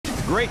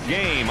great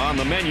game on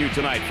the menu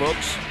tonight,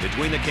 folks,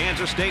 between the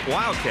Kansas State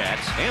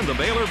Wildcats and the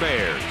Baylor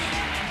Bears.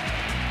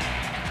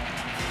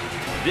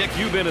 Dick,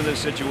 you've been in this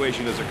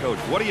situation as a coach.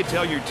 What do you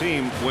tell your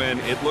team when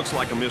it looks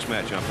like a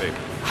mismatch on paper?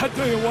 I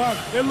tell you what,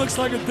 it looks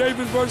like a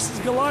David versus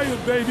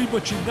Goliath, baby,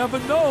 but you never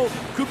know.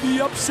 Could be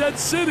upset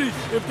city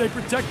if they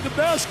protect the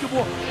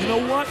basketball. You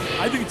know what?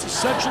 I think it's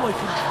essential they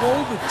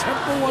control the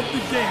tempo of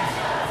the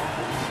game.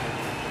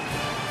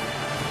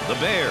 The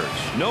Bears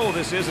know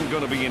this isn't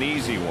going to be an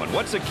easy one.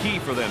 What's the key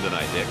for them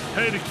tonight, Dick?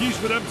 Hey, the keys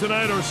for them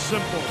tonight are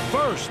simple.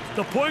 First,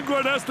 the point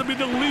guard has to be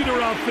the leader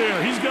out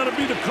there. He's got to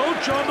be the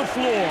coach on the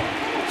floor.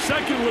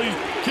 Secondly,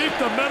 keep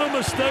the mental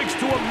mistakes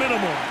to a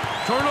minimum.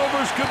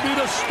 Turnovers could be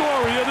the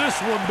story of this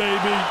one,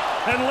 baby.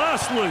 And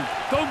lastly,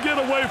 don't get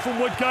away from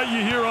what got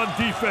you here on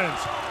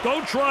defense.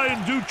 Don't try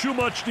and do too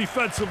much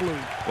defensively.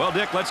 Well,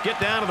 Dick, let's get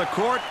down to the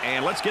court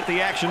and let's get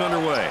the action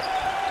underway.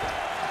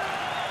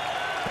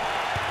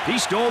 He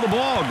stole the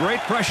ball. Great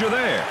pressure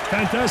there.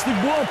 Fantastic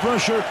ball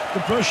pressure. The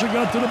pressure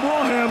got to the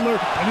ball handler,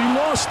 and he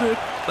lost it.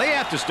 They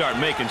have to start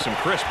making some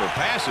crisper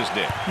passes,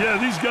 Dick. Yeah,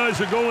 these guys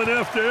are going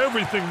after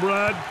everything,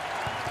 Brad.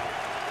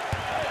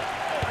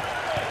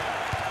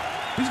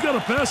 He's got to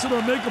pass it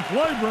or make a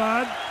play,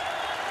 Brad.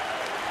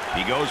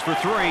 He goes for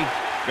three.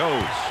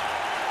 Goes.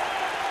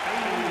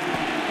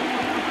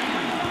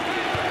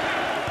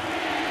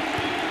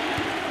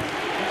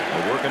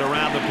 They're working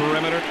around the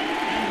perimeter.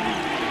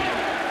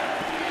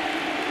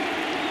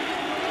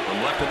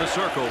 From left of the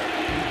circle.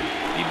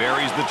 He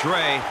buries the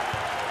tray.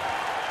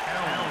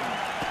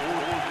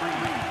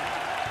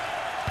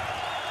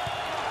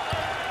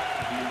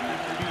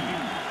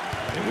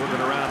 They're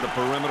working around the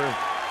perimeter.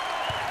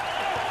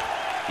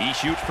 He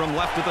shoots from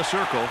left of the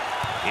circle.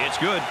 It's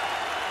good.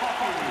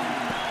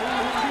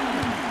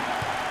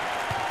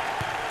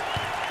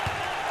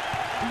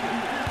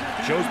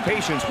 Shows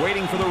patience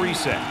waiting for the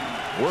reset.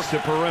 Work the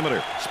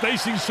perimeter.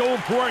 Spacing so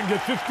important.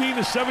 Get 15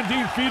 to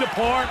 17 feet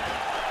apart.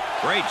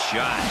 Great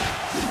shot.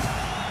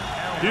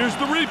 Here's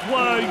the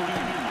replay.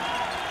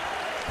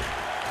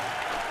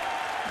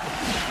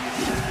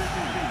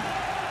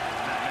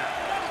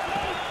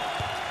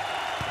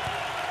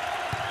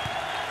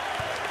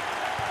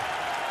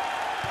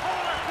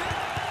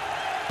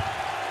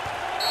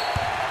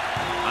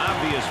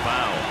 Obvious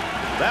foul.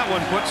 That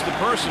one puts the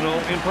personal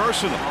in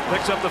personal.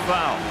 Picks up the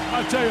foul.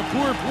 I tell you,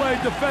 poor play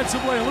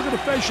defensively. Look at the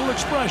facial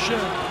expression.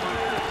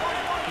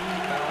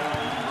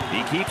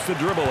 He keeps the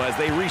dribble as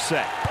they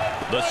reset.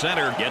 The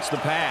center gets the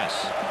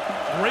pass.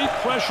 Great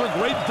pressure,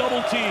 great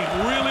double team.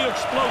 Really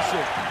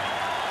explosive.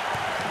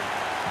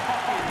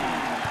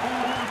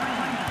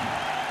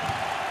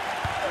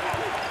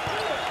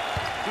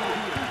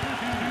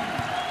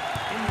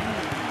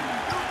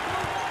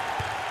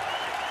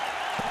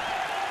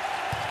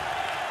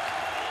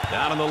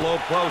 Down in the low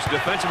post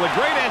defensively.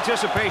 Great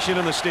anticipation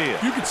in the steal.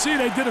 You can see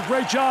they did a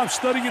great job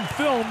studying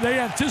film. They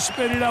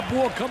anticipated that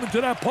ball coming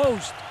to that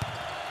post.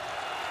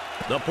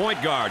 The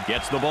point guard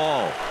gets the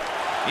ball.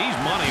 He's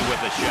money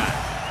with the shot.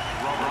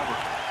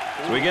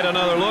 So we get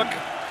another look.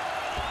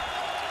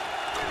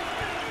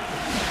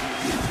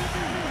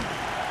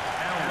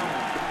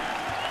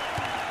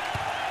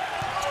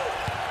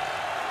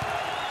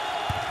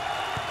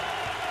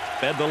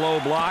 Fed the low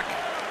block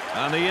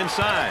on the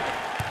inside.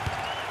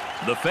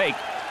 The fake.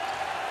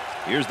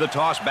 Here's the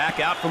toss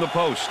back out from the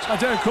post. I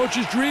tell you,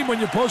 coach's dream when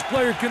your post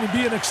player can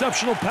be an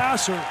exceptional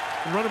passer.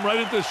 And run him right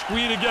into the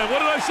screen again. What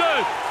did I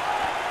say?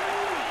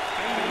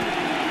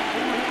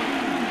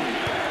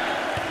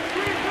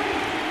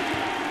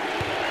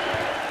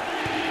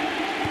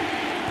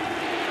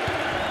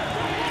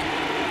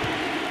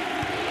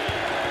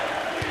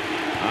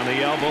 On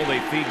the elbow, they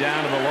feed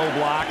down to the low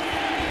block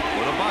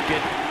with a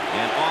bucket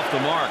and off the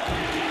mark.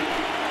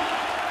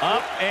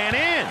 Up and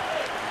in.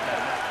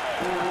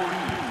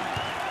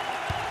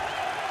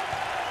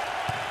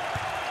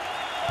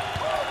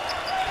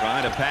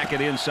 Trying to pack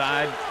it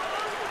inside.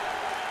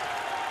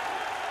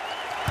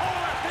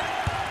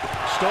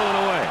 Stolen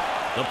away.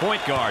 The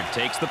point guard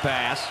takes the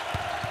pass.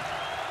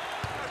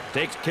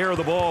 Takes care of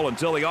the ball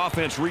until the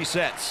offense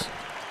resets.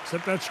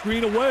 Set that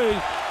screen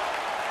away.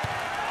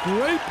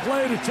 Great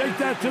play to take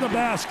that to the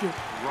basket.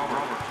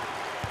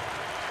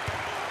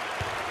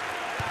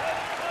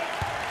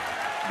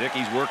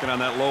 Dickey's working on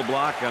that low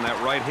block on that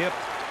right hip.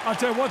 I'll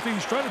tell you one thing,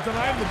 he's trying to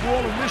deny him the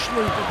ball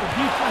initially, but the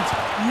defense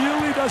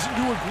really doesn't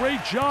do a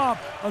great job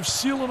of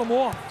sealing them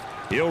off.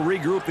 He'll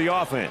regroup the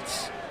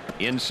offense.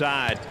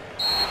 Inside.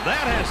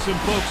 That has some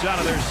folks out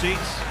of their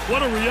seats.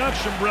 What a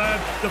reaction,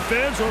 Brad. The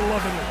fans are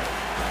loving it.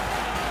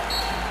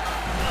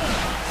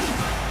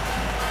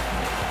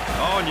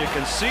 Oh, and you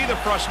can see the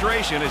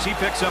frustration as he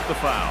picks up the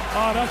foul.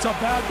 Oh, that's a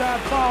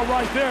bad foul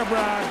right there,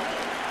 Brad.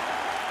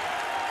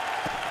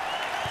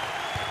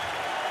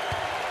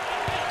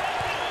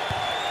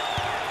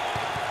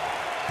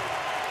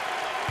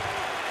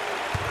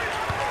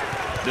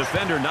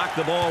 Defender knocked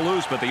the ball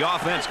loose, but the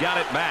offense got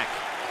it back.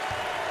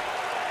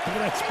 Look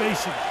at that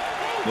spacing.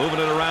 Moving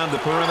it around the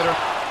perimeter.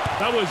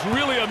 That was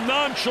really a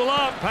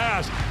nonchalant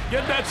pass.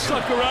 Get that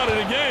sucker out of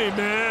the game,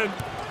 man.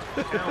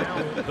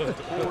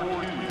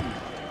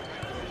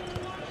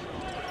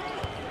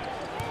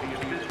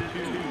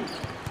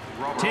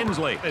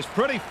 Tinsley is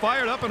pretty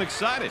fired up and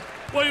excited.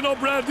 Well, you know,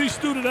 Brad, these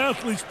student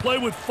athletes play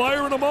with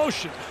fire and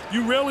emotion.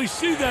 You rarely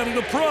see that in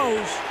the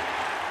pros.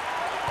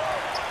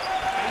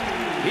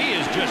 He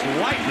is just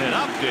lighting it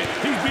up, Dick.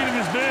 He's beating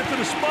his man to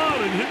the spot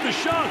and hit the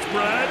shots,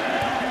 Brad.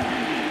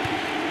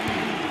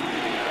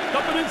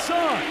 Coming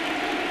inside.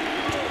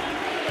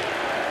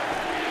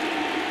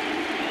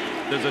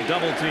 There's a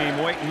double team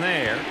waiting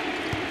there.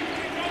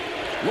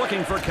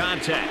 Looking for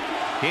contact.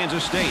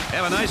 Kansas State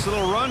have a nice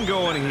little run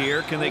going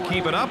here. Can they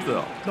keep it up,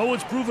 though? No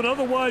one's proven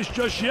otherwise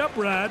just yet,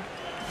 Brad.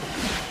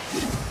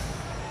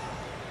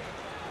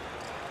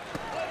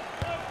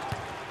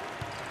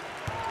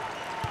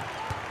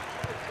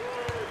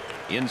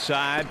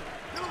 Inside.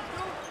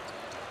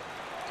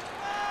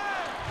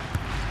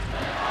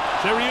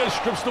 There he is,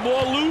 strips the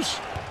ball loose.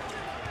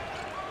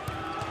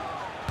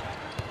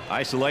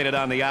 Isolated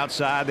on the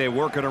outside. They're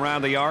working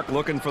around the arc,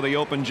 looking for the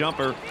open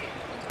jumper.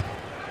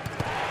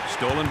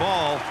 Stolen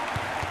ball.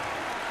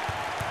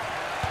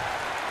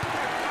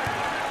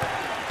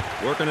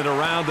 Working it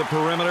around the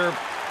perimeter.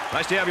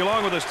 Nice to have you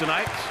along with us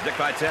tonight. Dick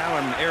Vitale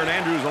and Aaron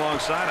Andrews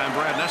alongside. I'm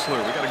Brad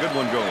Nessler. We got a good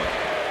one going.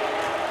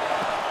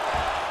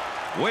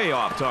 Way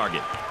off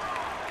target.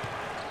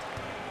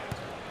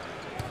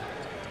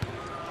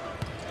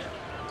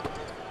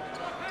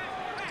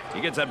 He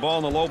gets that ball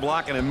in the low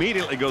block and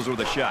immediately goes with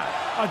a shot.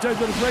 I tell you,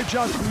 did a great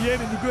job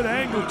creating a good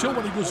angle, too.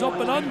 When he goes up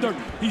and under,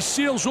 he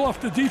seals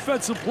off the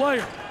defensive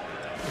player.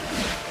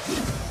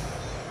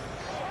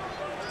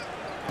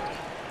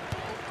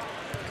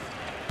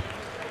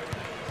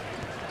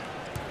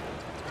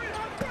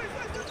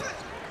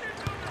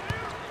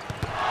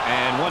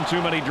 And one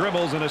too many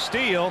dribbles and a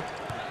steal.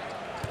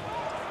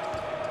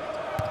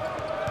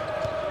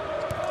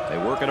 They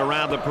work it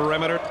around the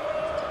perimeter.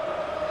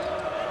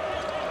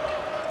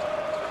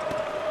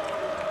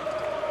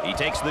 He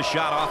takes the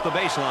shot off the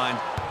baseline.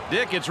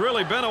 Dick, it's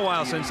really been a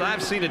while since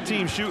I've seen a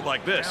team shoot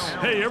like this.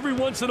 Hey, every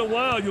once in a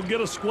while you'll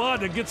get a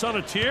squad that gets on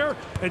a tear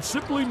and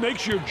simply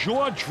makes your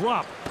jaw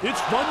drop.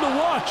 It's fun to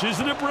watch,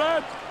 isn't it,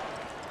 Brad?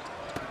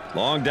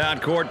 Long down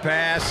court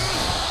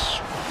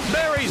pass.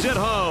 Buries it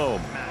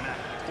home.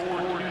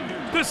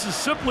 This is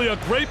simply a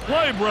great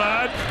play,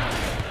 Brad.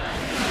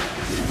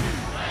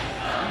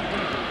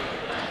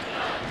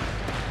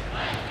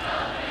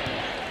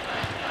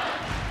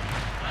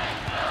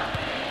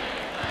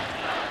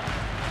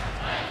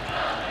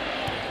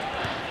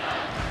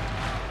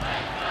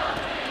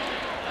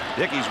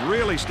 Dick, he's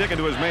really sticking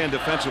to his man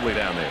defensively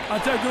down there. I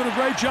tell you, doing a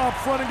great job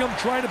fronting him,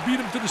 trying to beat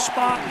him to the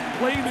spot,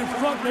 playing in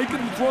front, making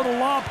him throw the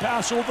lob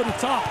pass over the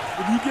top.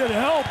 If you get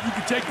help, you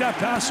can take that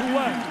pass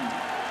away.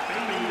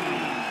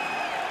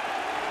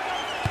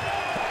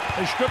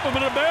 They strip him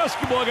in a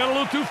basketball. Got a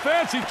little too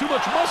fancy. Too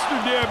much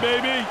mustard there,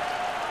 baby.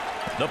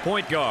 The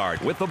point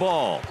guard with the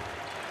ball.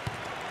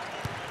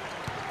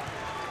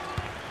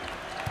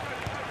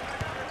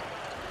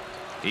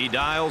 He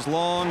dials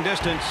long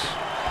distance.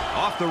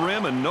 Off the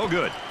rim and no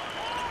good.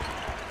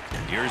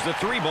 Here's the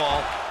three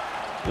ball.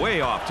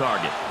 Way off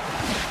target.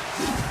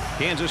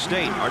 Kansas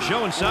State are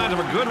showing signs of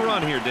a good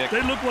run here, Dick.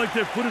 They look like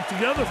they've put it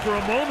together for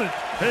a moment.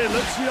 Hey,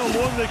 let's see how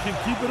long they can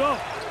keep it up.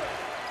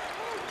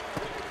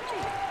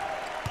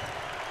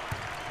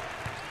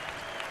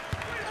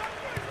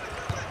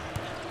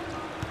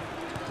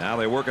 Now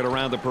they work it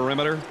around the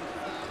perimeter.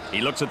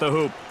 He looks at the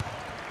hoop.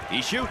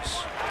 He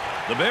shoots.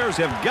 The Bears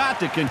have got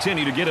to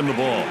continue to get him the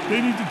ball.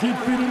 They need to keep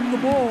feeding him the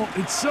ball.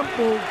 It's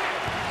simple.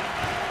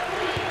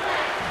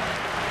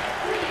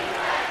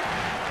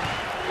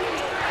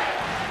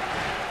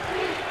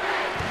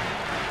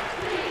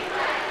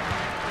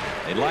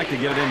 They'd like to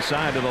get it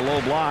inside to the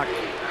low block.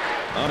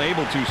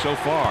 Unable to so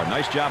far.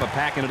 Nice job of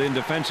packing it in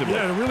defensively.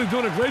 Yeah, they're really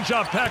doing a great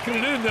job packing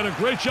it in. Done a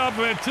great job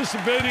of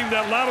anticipating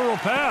that lateral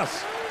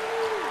pass.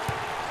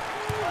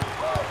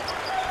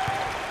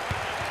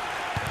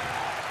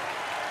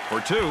 For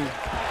two.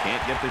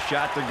 Can't get the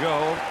shot to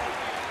go.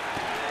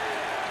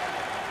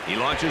 He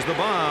launches the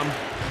bomb.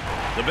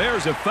 The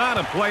Bears have found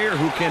a player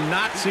who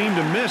cannot seem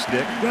to miss,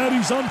 Dick. Brad,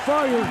 he's on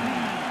fire.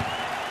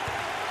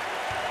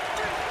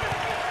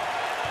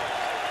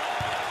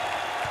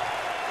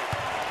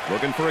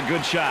 Looking for a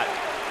good shot.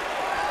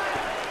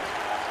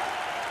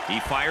 He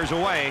fires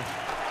away.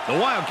 The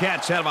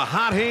Wildcats have a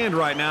hot hand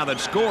right now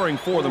that's scoring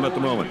for them at the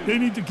moment. They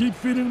need to keep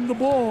feeding him the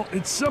ball.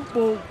 It's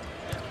simple.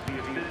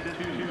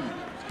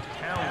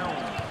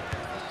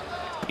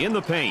 In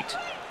the paint.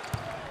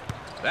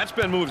 That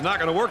spin move's not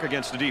going to work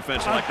against a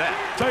defense like that.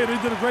 I tell you,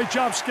 they did a great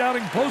job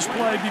scouting post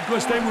play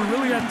because they were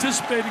really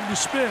anticipating the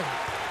spin.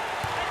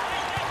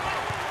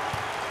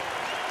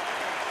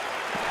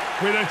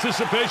 Great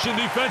anticipation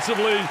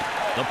defensively.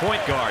 The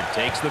point guard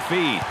takes the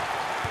feed.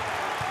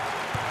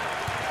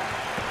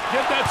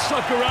 Get that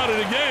sucker out of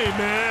the game,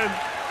 man.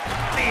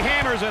 He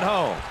hammers it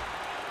home.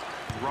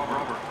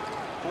 Robert,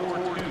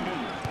 4-2.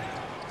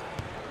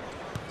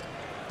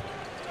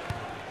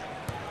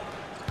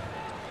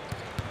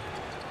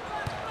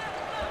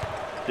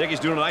 Dickey's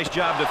doing a nice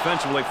job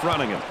defensively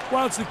fronting him.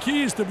 Well, it's the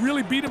key is to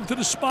really beat him to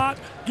the spot,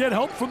 get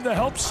help from the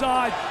help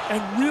side,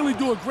 and really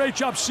do a great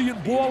job seeing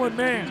ball and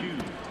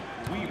man.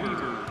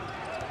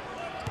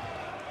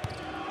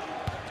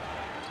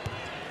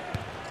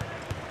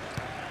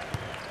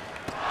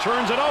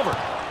 Turns it over.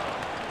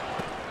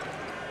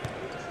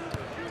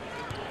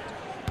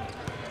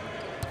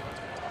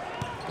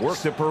 Work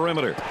the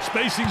perimeter.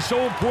 Spacing's so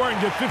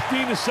important. Get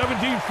 15 to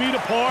 17 feet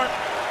apart.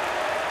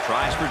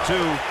 Tries for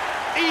two.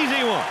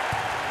 Easy one.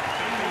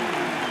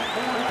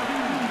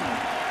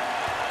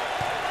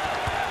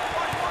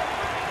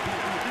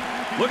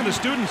 Look at the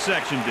student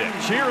section, Dick,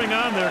 cheering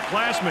on their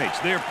classmates,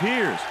 their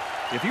peers.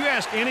 If you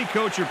ask any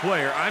coach or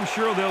player, I'm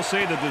sure they'll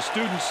say that the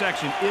student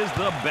section is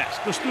the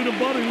best. The student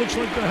body looks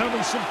like they're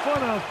having some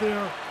fun out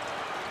there.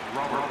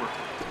 Robert,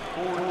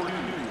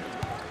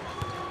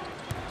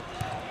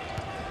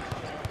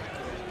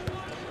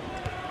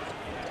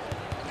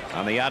 4-2.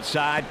 On the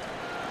outside.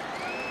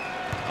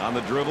 On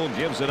the dribble,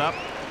 gives it up.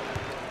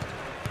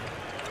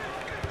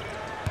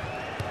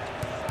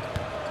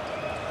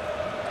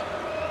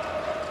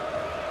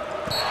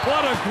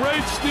 What a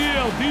great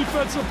steal.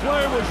 Defensive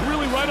player was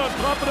really right on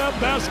top of that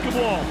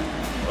basketball.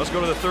 Let's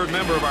go to the third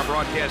member of our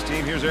broadcast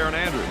team. Here's Aaron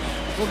Andrews.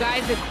 Well,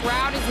 guys, the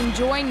crowd is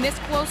enjoying this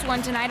close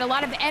one tonight. A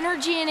lot of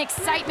energy and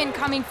excitement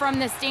coming from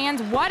the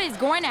stands. What is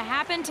going to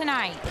happen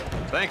tonight?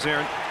 Thanks,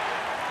 Aaron.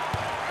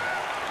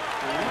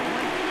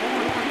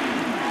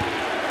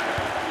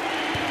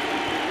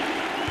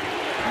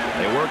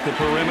 They work the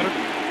perimeter.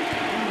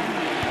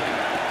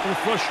 A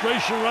little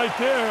frustration right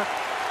there.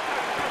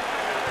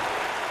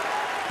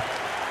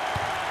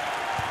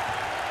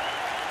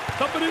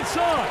 Coming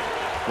inside.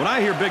 When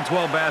I hear Big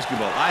 12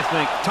 basketball, I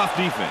think tough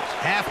defense,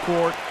 half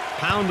court,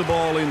 pound the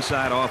ball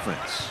inside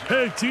offense.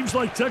 Hey, teams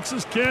like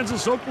Texas,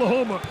 Kansas,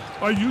 Oklahoma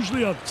are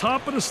usually on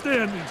top of the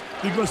standings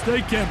because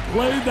they can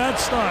play that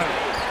style.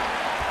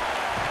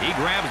 He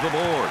grabs the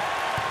board.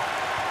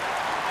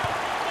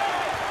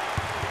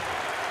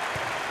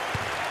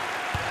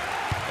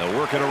 They'll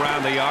work it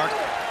around the arc.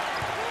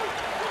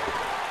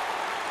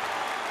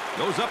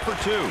 Goes up for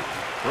two.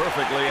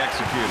 Perfectly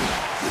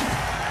executed.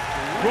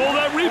 Roll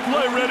that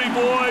replay ready,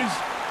 boys.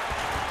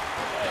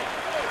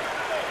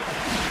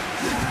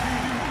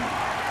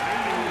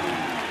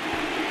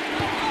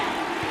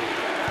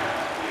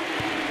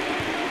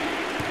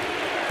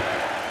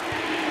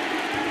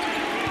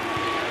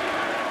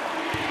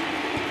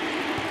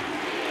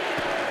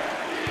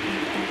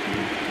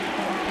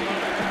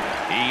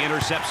 He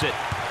intercepts it.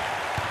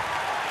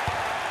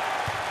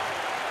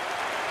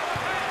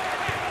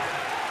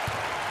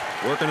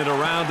 Working it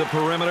around the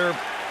perimeter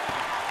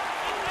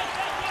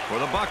for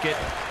the bucket.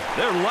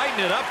 They're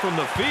lighting it up from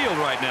the field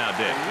right now,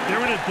 Dick.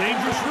 They're in a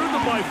dangerous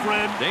rhythm, my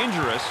friend.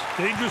 Dangerous.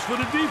 Dangerous for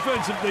the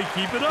defense if they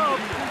keep it up.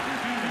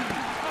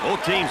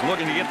 Both teams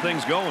looking to get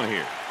things going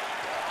here.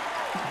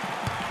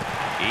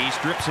 He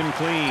strips him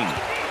clean.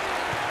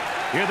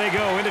 Here they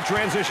go into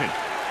transition.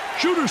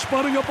 Shooter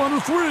spotting up on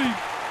the three.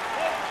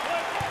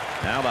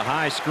 Now the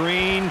high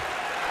screen.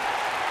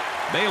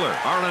 Baylor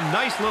are on a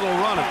nice little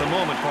run at the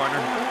moment,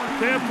 partner.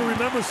 They have to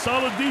remember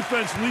solid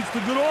defense leads to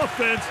good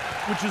offense,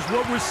 which is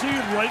what we're seeing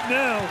right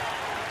now.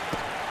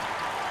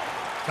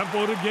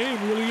 Tempo of the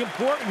game really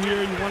important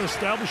here. You want to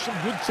establish some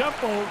good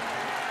tempo.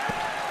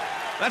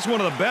 That's one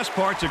of the best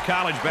parts of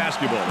college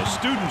basketball, the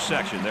student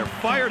section. They're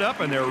fired up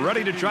and they're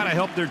ready to try to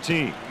help their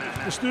team.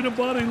 The student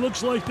body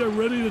looks like they're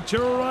ready to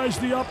terrorize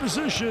the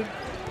opposition.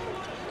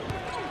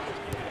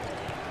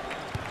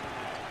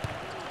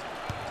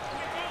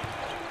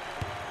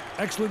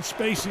 Excellent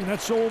spacing.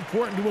 That's so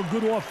important to a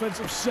good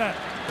offensive set.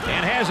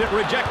 And has it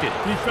rejected.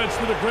 Defense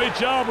did a great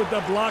job with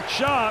that blocked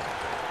shot.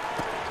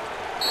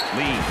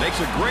 Lee makes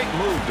a great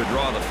move to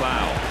draw the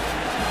foul.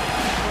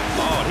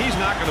 Oh, and he's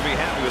not going to be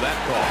happy with that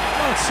call.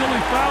 Oh, silly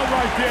foul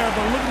right there,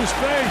 but look at his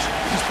face.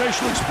 His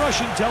facial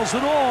expression tells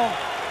it all.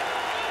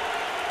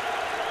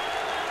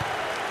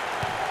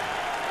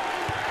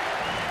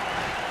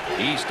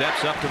 He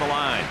steps up to the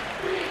line.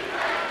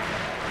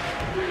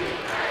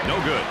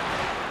 No good.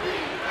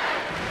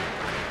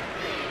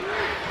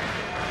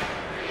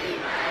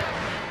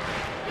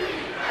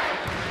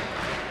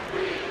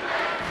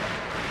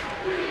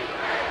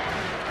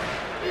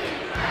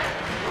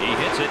 He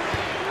hits it.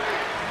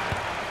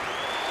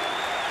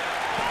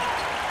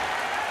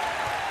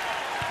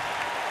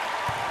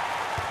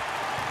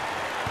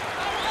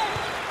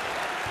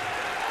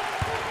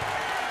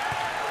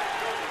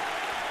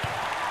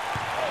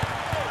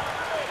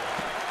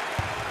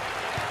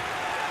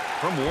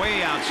 From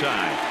way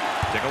outside.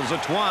 Tickles a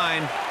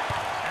twine.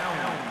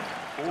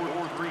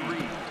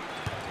 4-3.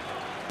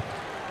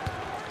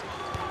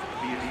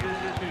 The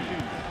assist to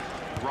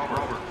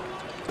Robert.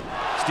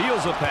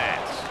 Steals a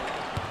pass.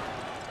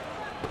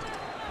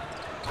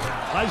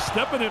 Nice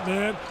step in it,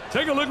 man.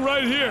 Take a look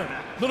right here.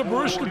 Little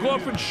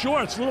Barishnikov in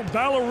shorts, little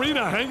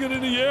ballerina hanging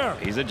in the air.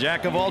 He's a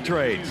jack of all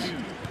trades.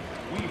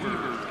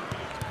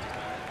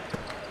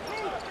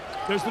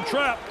 There's the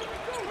trap.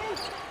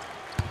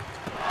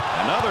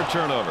 Another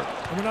turnover.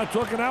 And we're not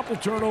talking apple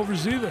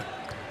turnovers either.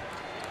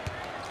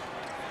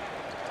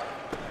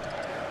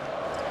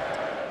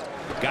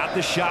 Got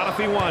the shot if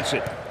he wants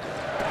it.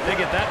 They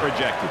get that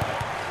rejected.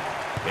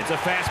 It's a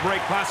fast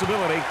break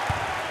possibility.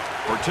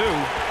 For two.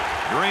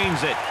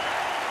 Drains it.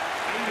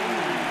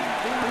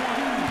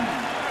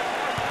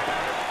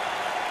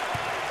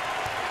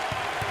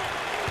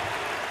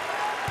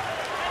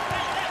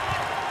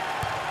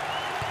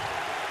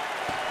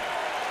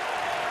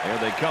 There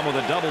they come with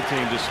a double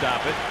team to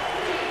stop it.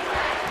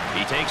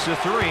 He takes the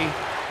three.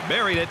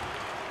 Buried it.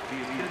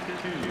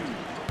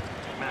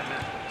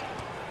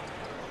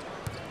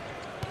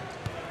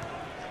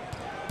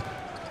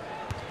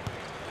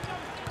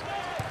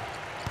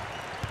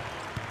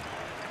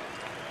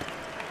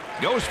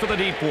 Goes for the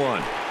deep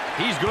one.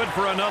 He's good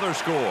for another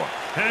score.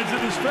 Hands in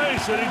his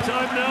face.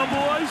 Anytime now,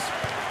 boys.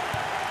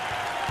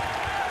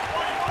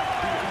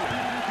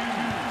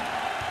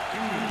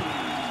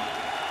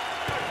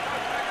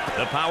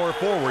 The power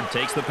forward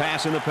takes the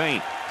pass in the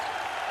paint.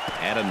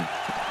 And a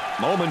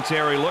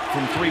momentary look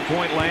from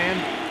three-point land.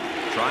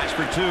 Tries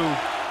for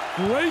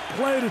two. Great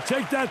play to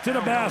take that to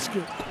the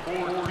basket.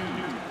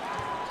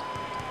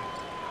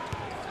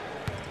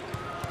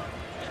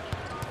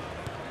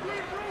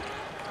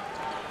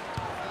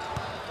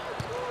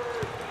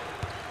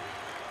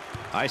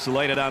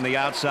 Isolated on the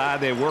outside.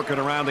 They're working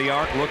around the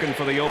arc, looking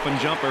for the open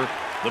jumper.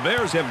 The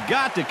Bears have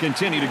got to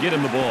continue to get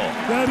him the ball.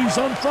 Daddy's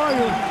on fire.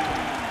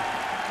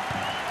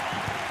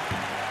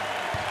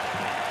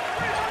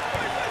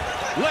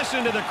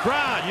 Listen to the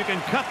crowd. You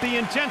can cut the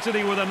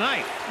intensity with a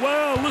knife.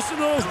 Wow, listen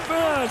to those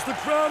fans. The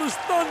crowd is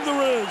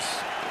thunderous.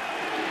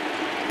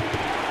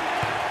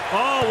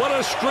 Oh, what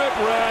a strip,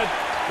 Red.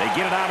 They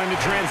get it out into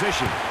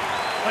transition.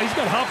 He's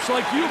got hops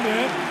like you,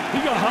 man. He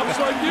got hops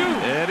like you.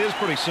 It is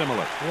pretty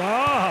similar.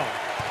 Wow.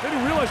 I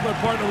didn't realize my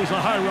partner was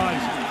a high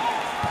riser.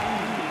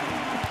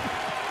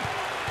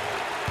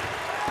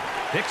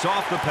 Picks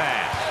off the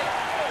pass.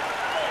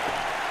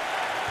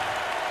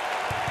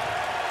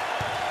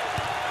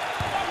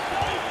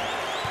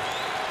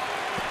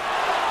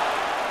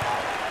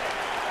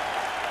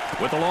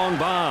 With a long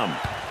bomb.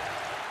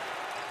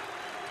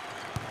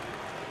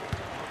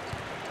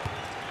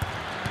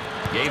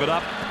 Gave it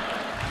up.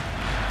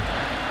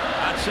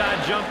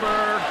 Outside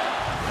jumper.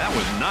 That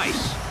was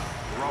nice.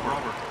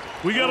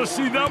 We got to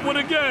see that one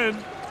again.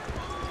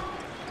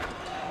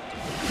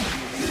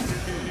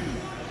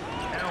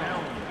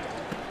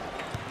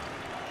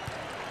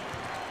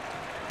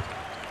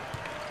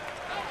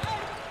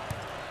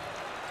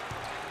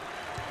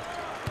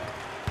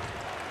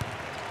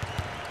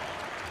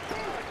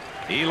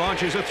 He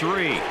launches a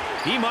three.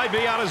 He might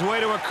be on his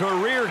way to a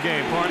career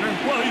game, partner.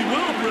 Well, he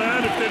will,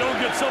 Brad, if they don't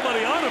get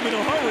somebody on him in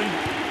a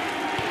hurry.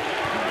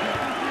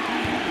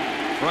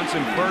 Fronts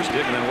him first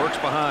and then works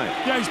behind.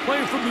 Yeah, he's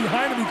playing from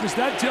behind him because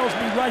that tells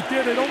me right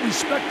there they don't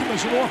respect him as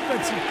an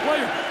offensive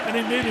player. And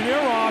they made an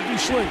error,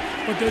 obviously.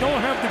 But they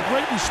don't have the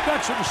great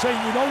respect, so they're saying,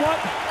 you know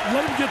what?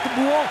 Let him get the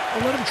ball or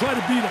let him try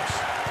to beat us.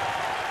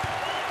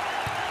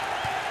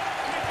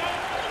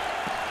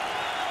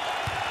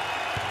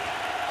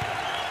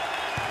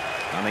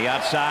 On the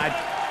outside.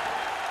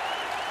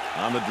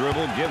 On the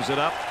dribble, gives it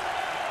up.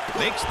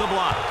 Makes the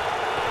block.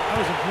 That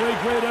was a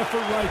great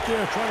effort right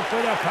there, trying to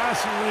play that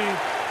passing lane.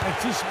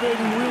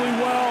 Anticipating really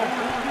well.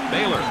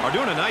 Baylor are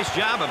doing a nice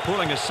job of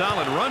pulling a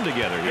solid run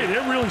together here. Hey,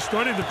 they're really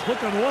starting to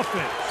click on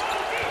offense.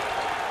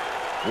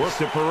 Work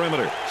the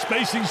perimeter.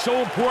 Spacing so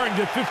important.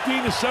 Get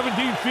 15 to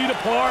 17 feet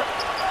apart.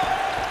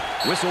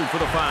 Whistled for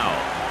the foul.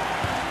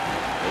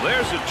 Well,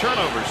 there's a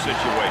turnover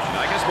situation.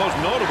 I guess most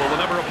notable, the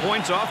number of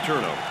points off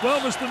turnover. Well,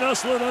 Mr.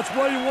 Nessler, that's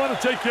why you want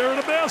to take care of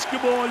the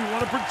basketball. You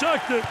want to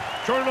protect it.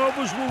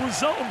 Turnovers will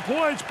result in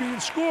points being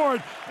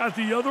scored at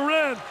the other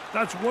end.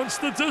 That's one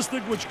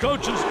statistic which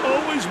coaches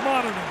always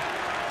monitor.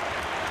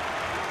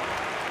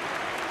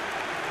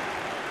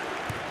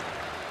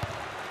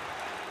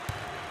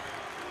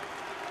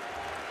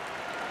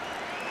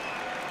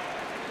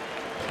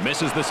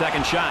 Misses the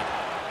second shot.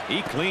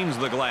 He cleans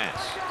the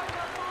glass.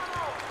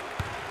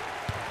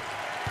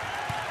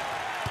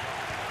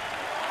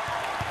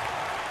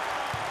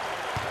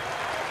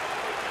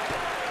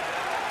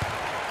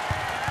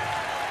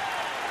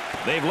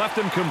 They've left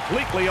him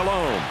completely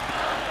alone.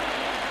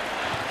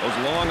 Those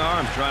long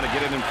arms trying to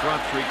get it in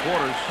front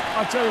three-quarters.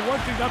 I'll tell you one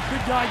thing, that big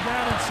guy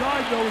down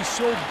inside, though, is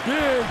so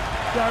big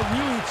that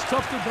really it's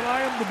tough to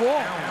deny him the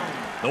ball.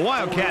 The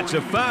Wildcats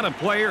have found a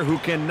player who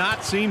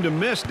cannot seem to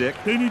miss, Dick.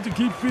 They need to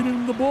keep feeding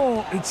him the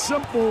ball. It's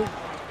simple.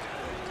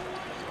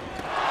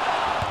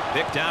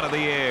 Picked out of the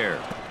air.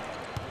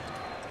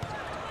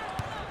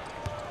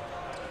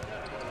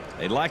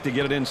 They'd like to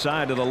get it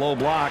inside to the low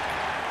block.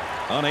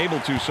 Unable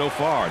to so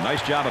far.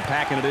 Nice job of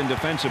packing it in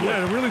defensively. Yeah,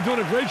 they're really doing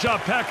a great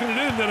job packing it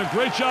in. Then a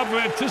great job of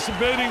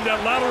anticipating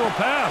that lateral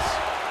pass.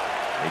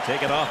 They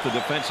take it off the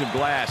defensive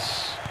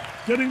glass.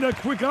 Getting that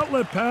quick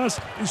outlet pass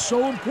is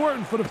so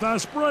important for the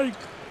fast break.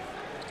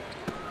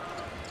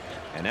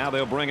 And now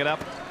they'll bring it up.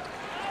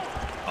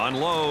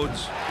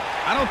 Unloads.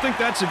 I don't think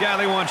that's the guy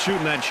they want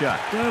shooting that shot.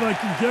 Dad, I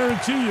can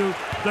guarantee you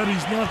that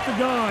he's not the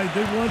guy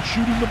they want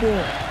shooting the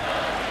ball.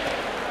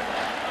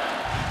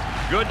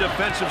 Good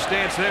defensive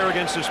stance there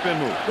against the spin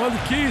move. Well, the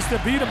key is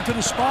to beat him to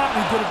the spot,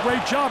 and he did a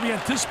great job. He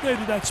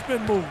anticipated that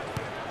spin move.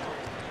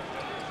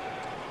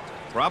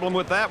 Problem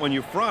with that, when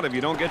you front, if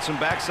you don't get some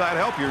backside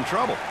help, you're in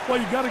trouble. Well,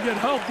 you got to get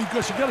help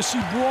because you got to see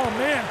raw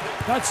man.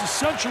 That's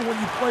essential when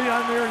you play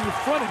on there and you're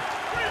fronting.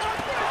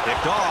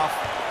 Picked off.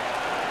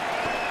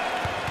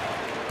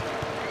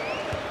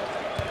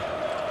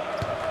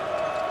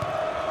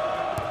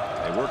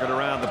 They work it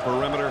around the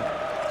perimeter.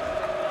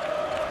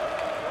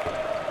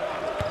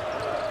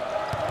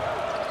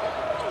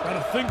 Got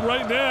to think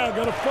right now.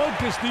 Got to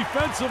focus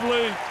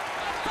defensively.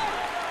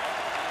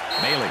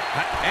 Bailey,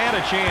 and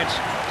a chance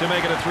to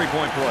make it a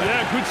three-point play.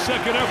 Yeah, good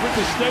second effort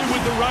to stay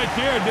with the right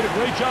there. Did a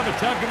great job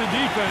attacking the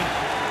defense.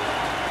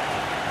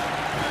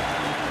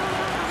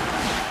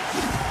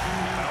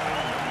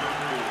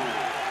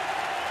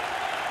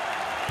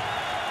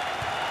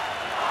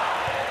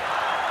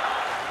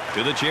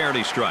 To the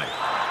charity stripe.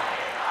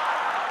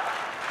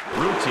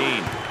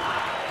 Routine.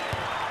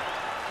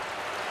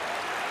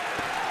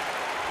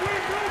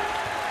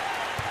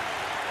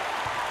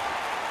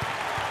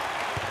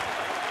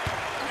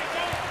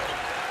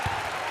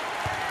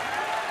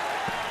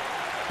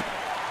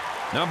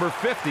 Number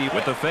 50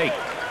 with the fake.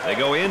 They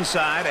go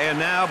inside and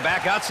now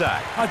back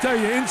outside. I tell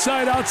you,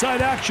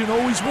 inside-outside action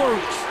always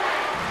works.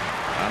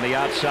 On the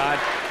outside.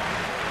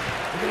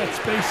 Look at that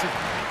spacing.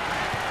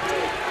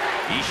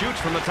 He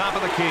shoots from the top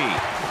of the key.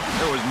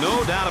 There was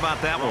no doubt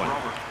about that one.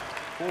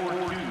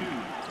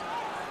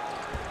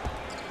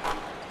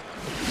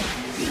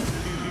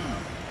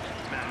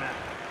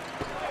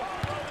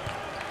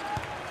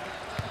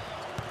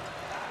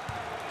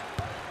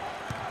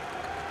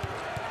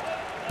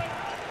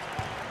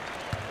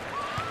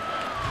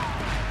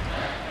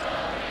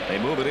 They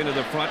move it into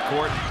the front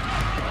court.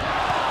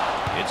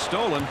 It's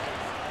stolen.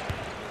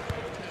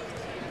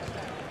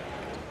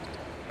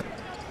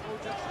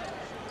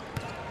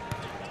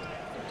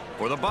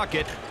 For the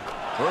bucket.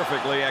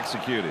 Perfectly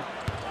executed.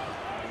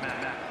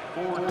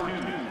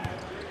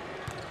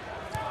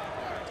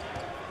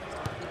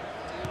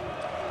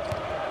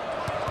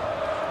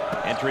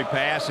 Entry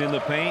pass in the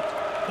paint.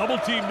 Double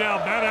team now,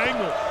 bad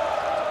angle.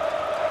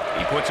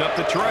 He puts up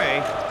the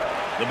tray.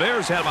 The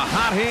Bears have a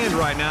hot hand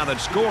right now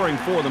that's scoring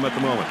for them at the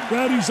moment.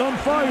 Brady's on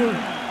fire.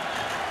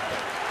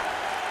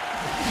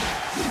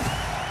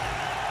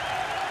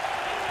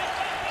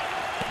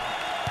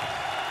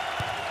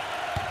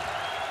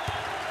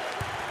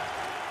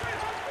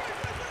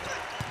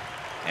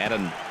 Had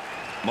a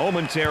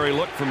momentary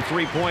look from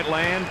three-point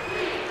land.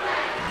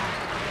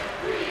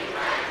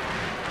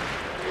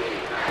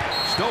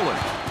 Stolen.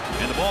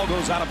 And the ball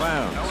goes out of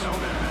bounds.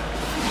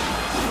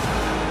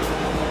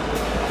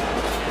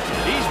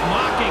 He's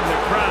mocking the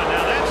crowd.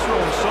 Now that's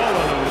throwing salt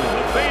on the wound.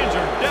 The fans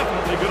are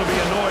definitely going to be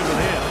annoyed with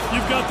him.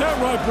 You've got that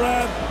right,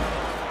 Brad.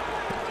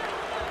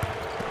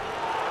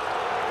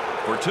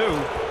 For two.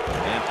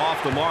 And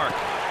off the mark.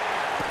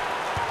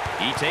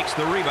 He takes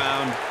the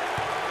rebound.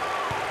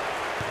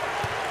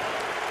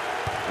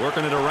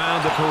 Working it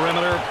around the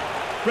perimeter.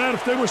 Brad,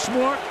 if they were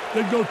smart,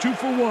 they'd go 2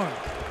 for 1.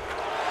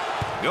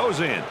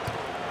 Goes in.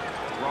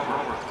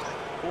 Robert,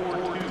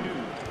 4-2.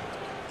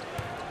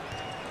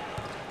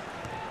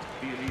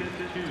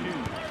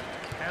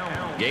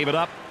 Gave it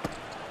up.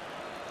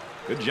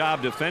 Good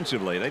job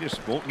defensively. They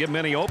just won't give him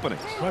any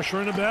openings. Pressure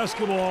in the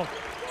basketball.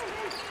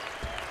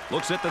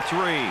 Looks at the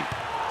three.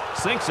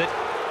 Sinks it.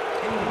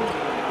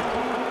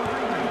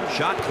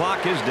 Shot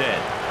clock is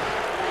dead.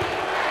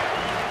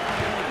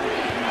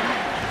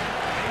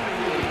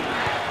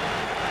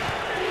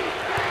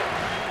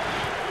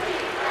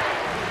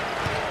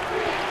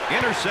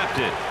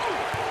 Intercepted.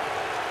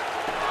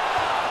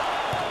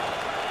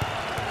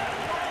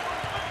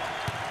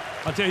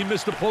 I'll tell you, he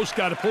missed the post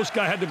guy. The post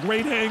guy had the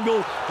great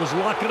angle, was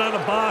locking on the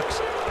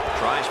box.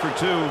 Tries for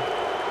two.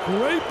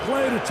 Great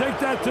play to take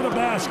that to the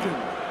basket.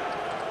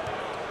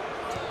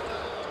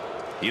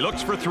 He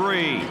looks for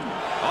three.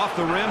 Off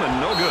the rim and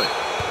no good.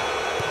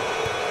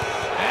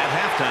 At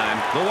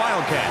halftime, the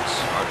Wildcats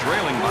are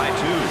trailing by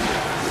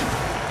 2.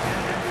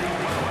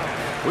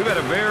 We've had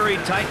a very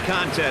tight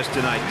contest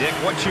tonight, Dick.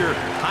 What's your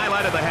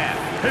highlight of the half?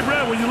 Hey,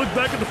 Brad, when you look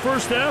back at the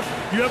first half,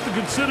 you have to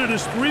consider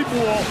this three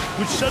ball,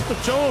 which set the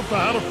tone for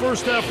how the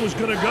first half was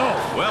going to go.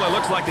 Well, it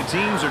looks like the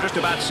teams are just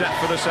about set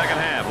for the second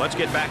half. Let's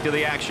get back to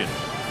the action.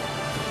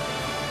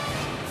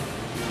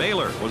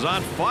 Baylor was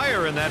on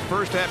fire in that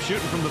first half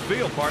shooting from the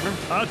field, partner.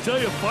 I'll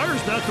tell you,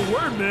 fire's not the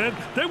word, man.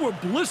 They were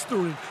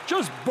blistering,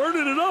 just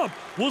burning it up.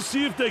 We'll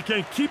see if they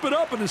can keep it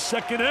up in the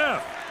second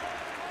half.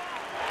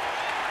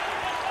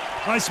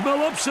 I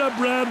smell upset,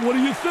 Brad. What do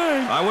you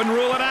think? I wouldn't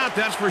rule it out,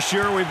 that's for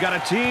sure. We've got a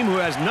team who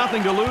has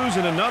nothing to lose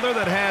and another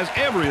that has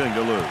everything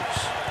to lose.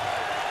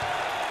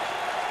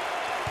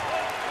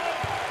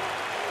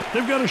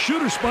 They've got a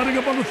shooter spotting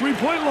up on the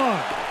three-point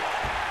line.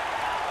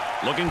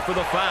 Looking for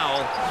the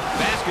foul.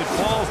 Basket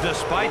falls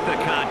despite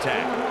the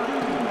contact.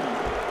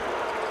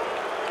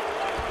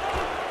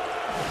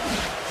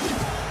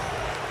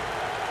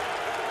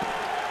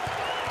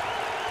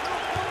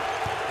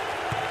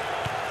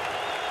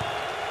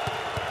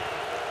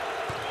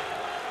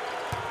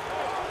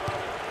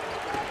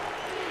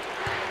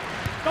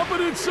 Up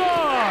and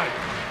inside.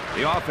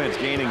 The offense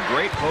gaining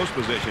great post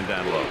position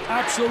down low.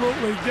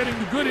 Absolutely, getting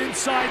the good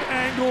inside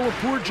angle, a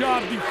poor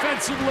job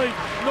defensively,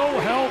 no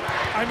help.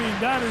 I mean,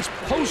 that is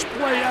post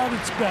play at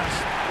its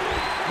best.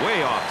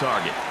 Way off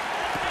target.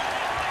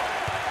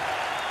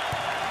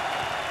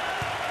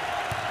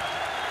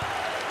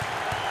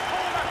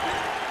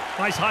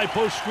 Nice high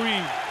post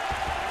screen.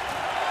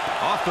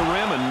 Off the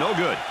rim and no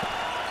good.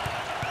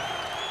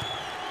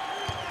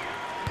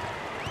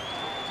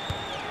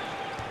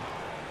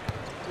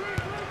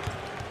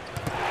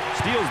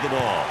 Steals the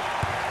ball.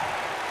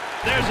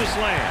 There's a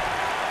slam.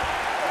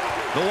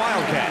 The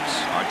Wildcats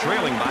are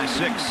trailing by 6.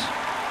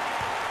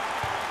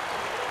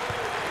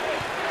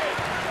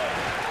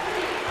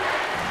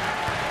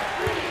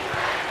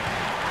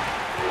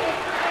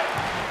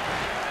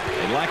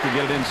 They'd like to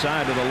get it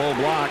inside to the low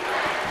block.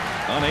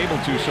 Unable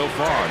to so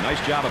far.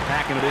 Nice job of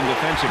packing it in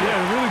defensively.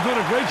 Yeah, really doing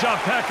a great job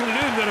packing it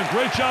in. Did a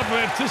great job of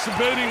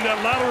anticipating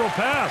that lateral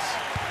pass.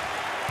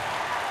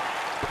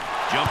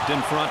 Jumped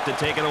in front to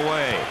take it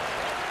away.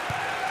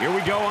 Here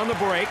we go on the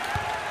break.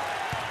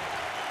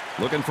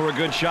 Looking for a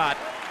good shot.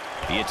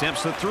 He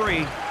attempts the 3.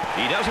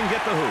 He doesn't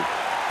get the hoop.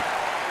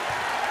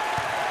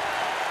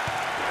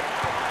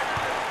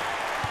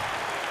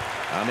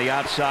 On the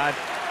outside.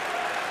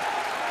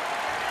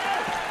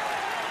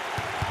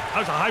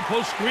 That's a high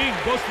post screen.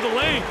 Goes to the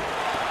lane.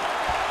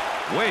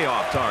 Way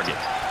off target.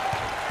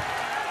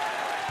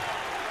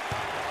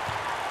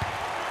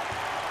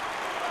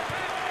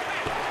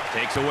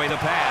 Takes away the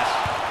pass.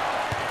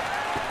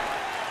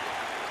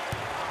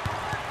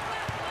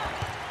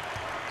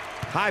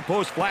 High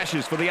post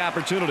flashes for the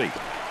opportunity.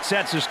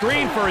 Sets a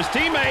screen for his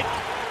teammate.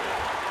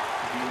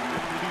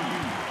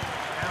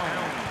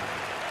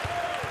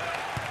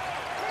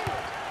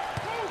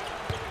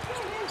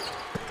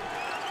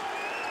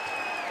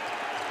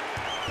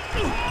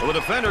 Well, the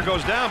defender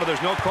goes down, but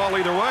there's no call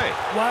either way.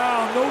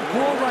 Wow, no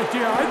call right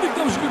there. I think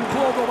that was a good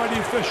call, though, by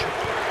the official.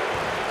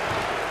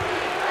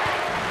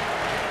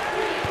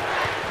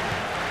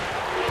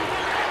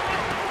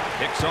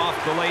 Picks off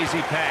the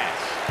lazy pass.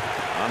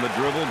 On the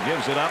dribble,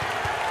 gives it up.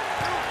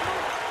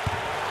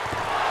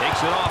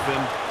 Takes it off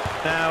him.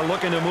 Now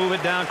looking to move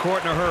it down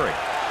court in a hurry.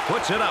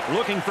 Puts it up,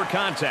 looking for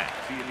contact.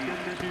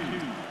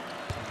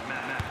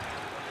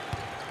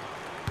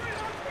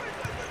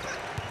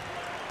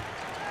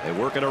 They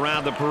work it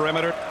around the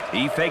perimeter.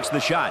 He fakes the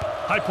shot.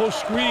 High post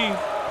screen.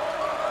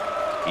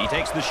 He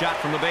takes the shot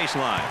from the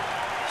baseline.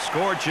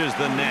 Scorches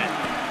the net.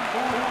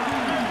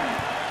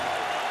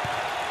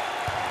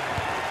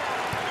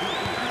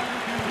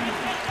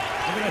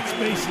 Look at that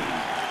spacing.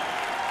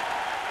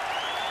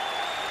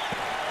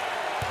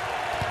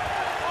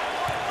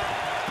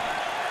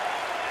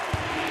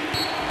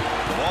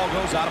 The ball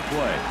goes out of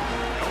play.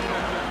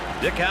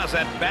 Dick, how's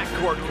that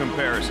backcourt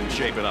comparison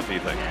shaping up, you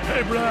think?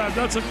 Hey, Brad,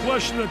 that's a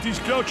question that these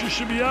coaches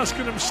should be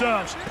asking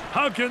themselves.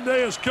 How can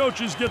they, as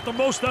coaches, get the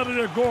most out of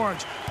their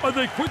guards? Are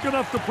they quick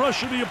enough to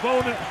pressure the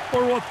opponent,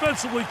 or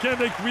offensively, can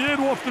they create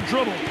off the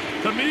dribble?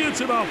 To me, it's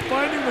about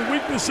finding the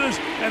weaknesses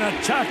and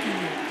attacking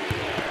it.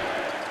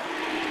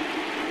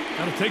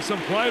 Got to take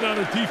some pride on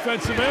the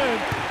defensive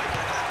end.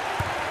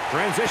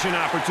 Transition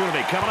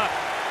opportunity coming up.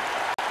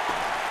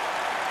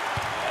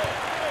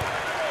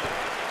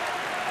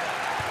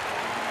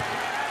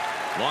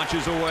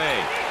 Launches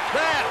away.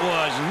 That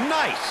was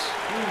nice.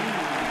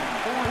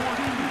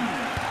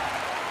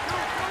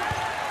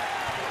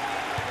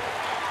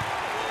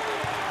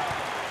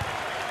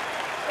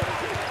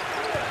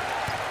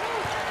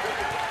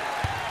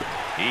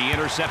 He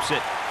intercepts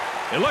it.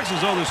 It looks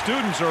as though the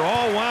students are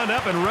all wound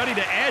up and ready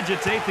to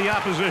agitate the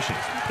opposition.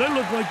 They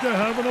look like they're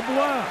having a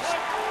blast.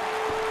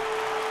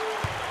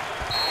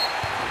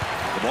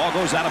 The ball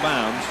goes out of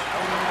bounds.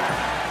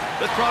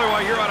 That's probably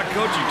why you're out of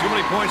coaching. Too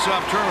many points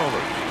off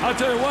turnovers. I'll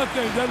tell you one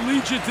thing, that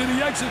leads you to the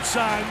exit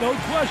sign. No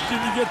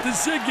question, you get the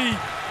Ziggy.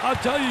 I'll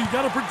tell you, you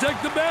got to protect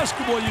the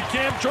basketball. You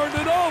can't turn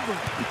it over.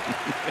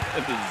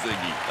 The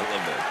Ziggy, I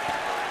love that.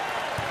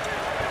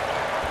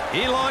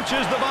 He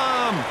launches the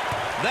bomb.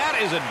 That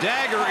is a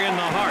dagger in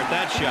the heart,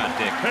 that shot,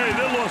 Dick. Hey,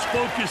 they lost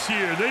focus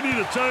here. They need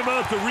a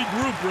timeout to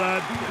regroup, Brad.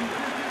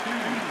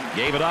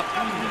 Gave it up.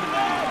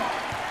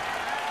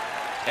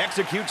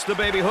 Executes the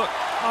baby hook.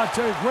 I'll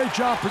tell you, great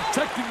job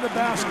protecting the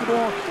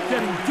basketball,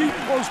 getting deep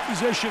post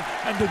position,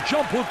 and the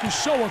jump hook is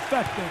so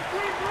effective.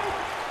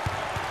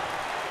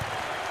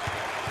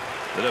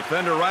 The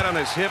defender right on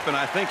his hip, and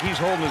I think he's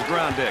holding his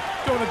ground, Dick.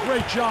 Doing a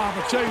great job.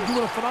 I tell you,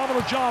 doing a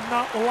phenomenal job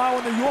not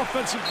allowing the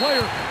offensive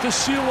player to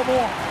seal him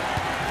off.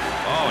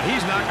 Oh, and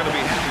he's not going to be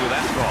happy with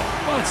that call.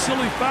 Well, it's a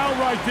silly foul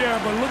right there,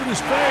 but look at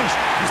his face.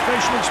 His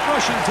facial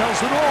expression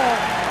tells it all.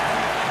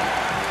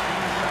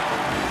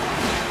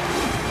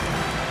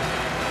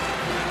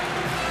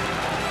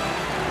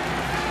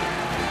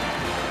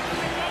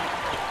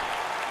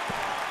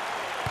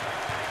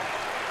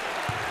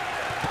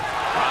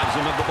 Robs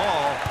him of the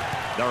ball.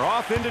 They're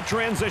off into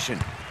transition.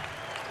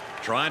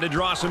 Trying to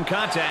draw some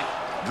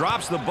contact.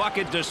 Drops the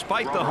bucket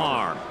despite the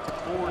harm.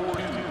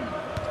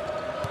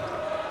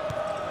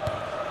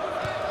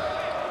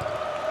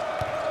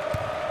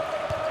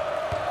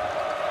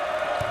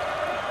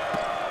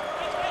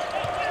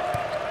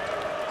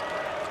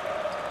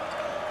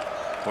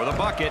 for the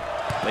bucket.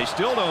 They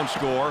still don't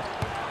score.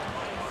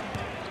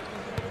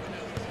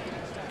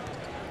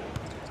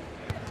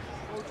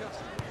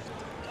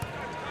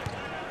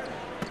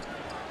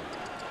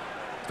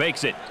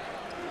 Fakes it.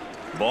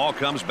 Ball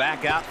comes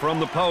back out from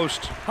the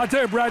post. I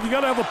tell you, Brad, you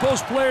got to have a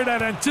post player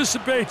that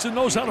anticipates and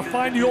knows how to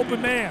find the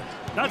open man.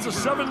 That's a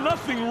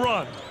 7-0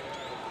 run.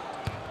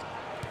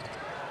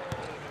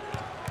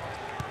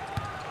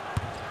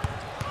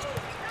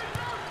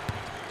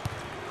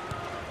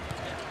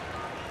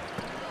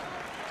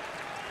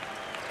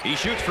 He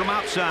shoots from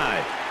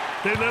outside.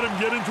 They let him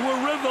get into a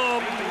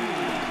rhythm.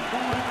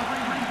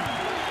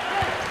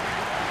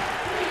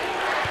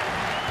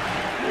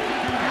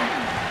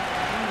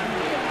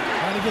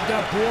 Trying to get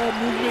that ball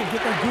movement,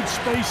 get that good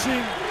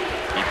spacing.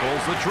 He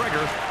pulls the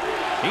trigger.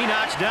 He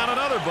knocks down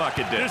another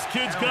bucket. This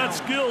kid's got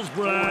skills,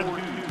 Brad.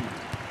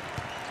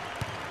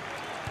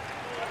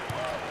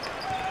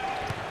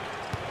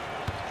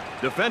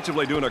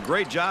 Defensively doing a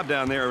great job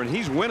down there, and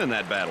he's winning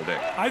that battle, Dick.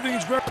 I think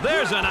it's very...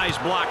 There's a nice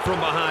block from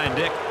behind,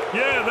 Dick.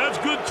 Yeah, that's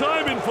good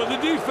timing for the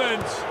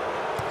defense.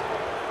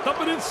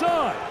 Dump it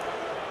inside.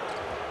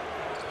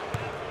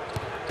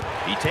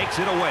 He takes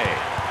it away.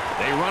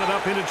 They run it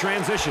up into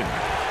transition.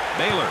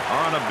 Baylor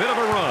are on a bit of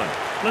a run.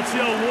 Let's see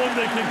how long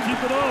they can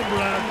keep it on,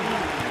 Brad.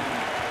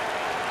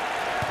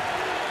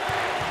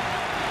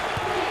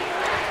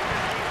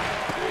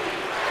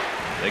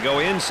 They go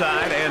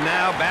inside and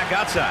now back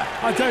outside.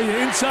 I tell you,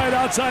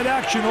 inside-outside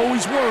action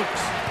always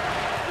works.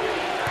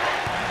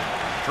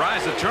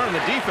 Tries to turn, the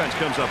defense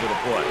comes up with a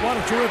play. What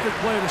a terrific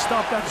play to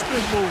stop that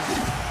spin move.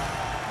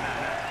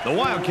 The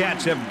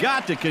Wildcats have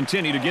got to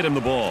continue to get him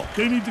the ball.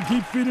 They need to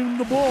keep feeding him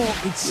the ball.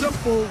 It's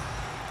simple.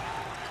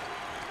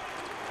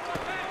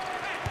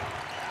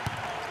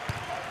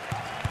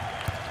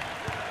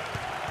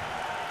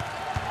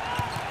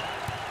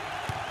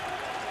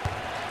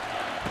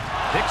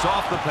 Picks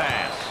off the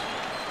pass.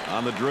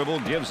 On the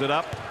dribble, gives it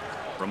up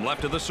from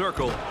left of the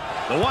circle.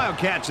 The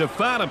Wildcats have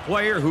found a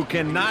player who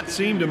cannot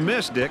seem to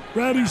miss, Dick.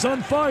 Brady's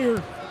on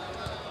fire.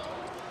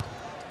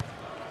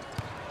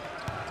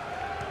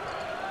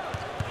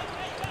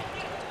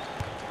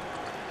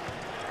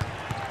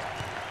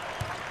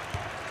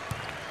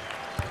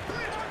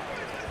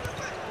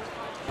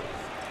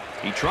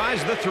 He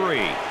tries the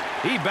three.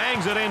 He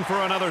bangs it in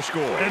for another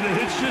score. And the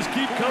hits just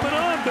keep coming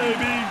on,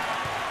 baby.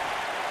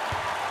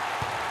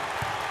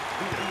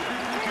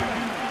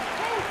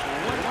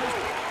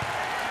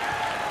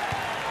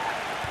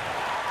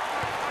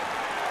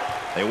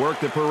 They work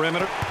the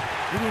perimeter.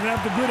 He didn't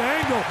have the good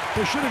angle.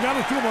 They should have got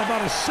it to him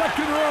about a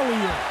second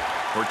earlier.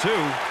 For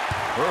two,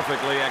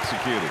 perfectly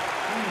executed.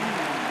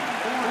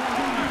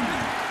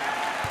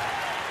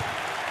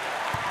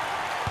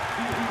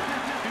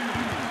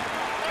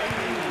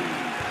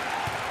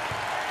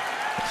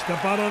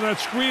 Step out on that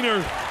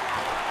screener.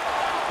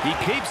 He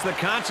keeps the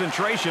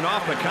concentration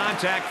off the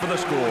contact for the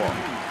score.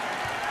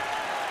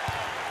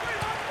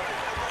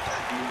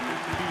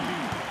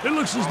 It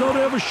looks as though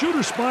they have a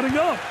shooter spotting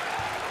up.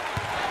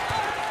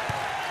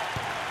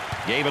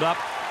 Gave it up.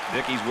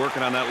 Dickey's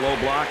working on that low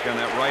block on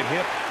that right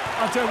hip.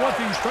 I'll tell you one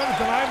thing, he's trying to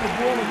deny him the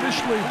ball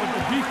initially, but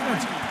the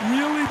defense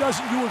really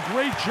doesn't do a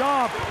great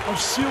job of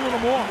sealing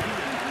him off.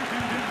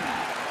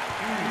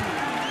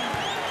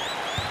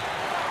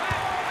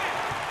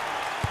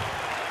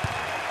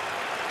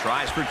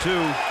 Tries for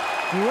two.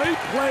 Great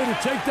play to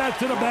take that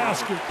to the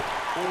basket.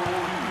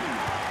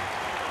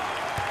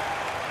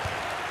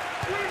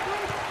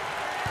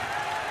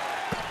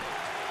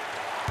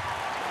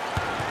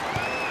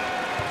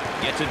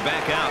 Gets it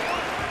back out.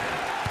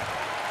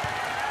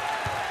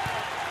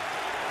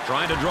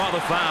 Trying to draw the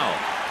foul.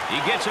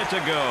 He gets it to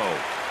go.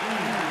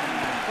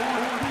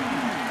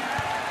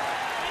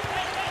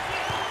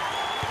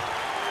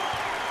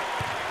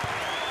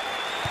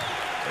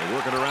 They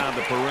work it around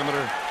the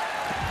perimeter.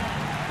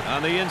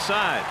 On the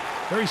inside.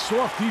 Very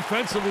soft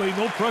defensively,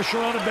 no pressure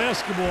on the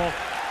basketball.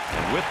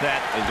 And with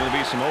that, there's going to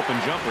be some open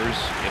jumpers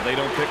if they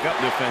don't pick up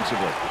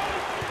defensively.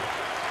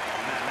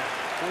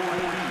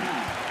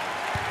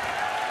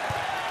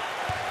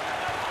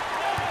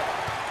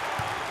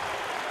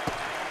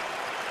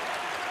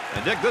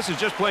 And Dick, this is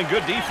just playing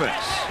good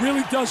defense.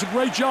 Really does a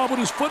great job with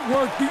his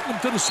footwork, beating him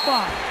to the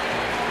spot.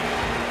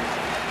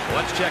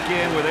 Let's check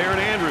in with Aaron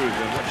Andrews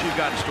and what she's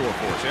got in store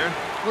for us, Aaron.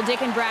 Well,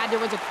 Dick and Brad, there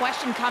was a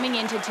question coming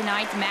into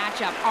tonight's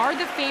matchup. Are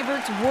the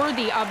favorites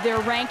worthy of their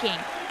ranking?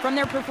 From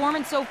their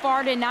performance so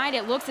far tonight,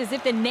 it looks as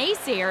if the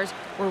naysayers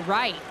were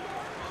right.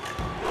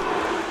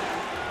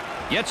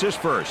 Gets his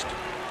first.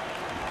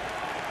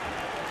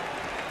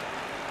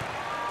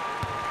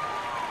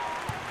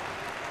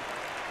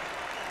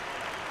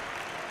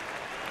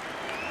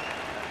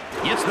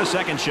 Gets the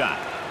second shot.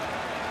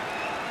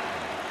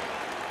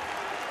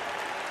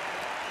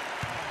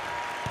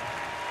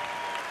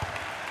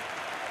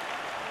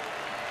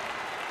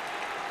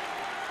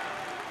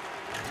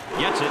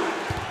 Gets it.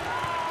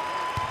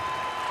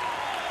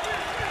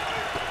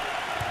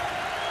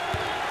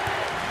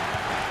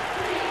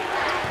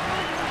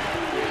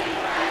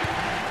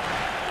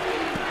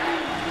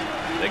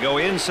 They go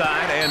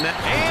inside, and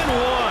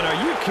one.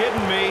 Are you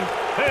kidding me?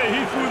 Hey,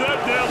 he threw that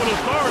down with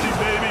authority,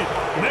 baby.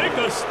 Make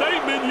a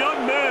statement,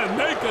 young man.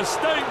 Make a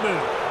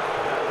statement.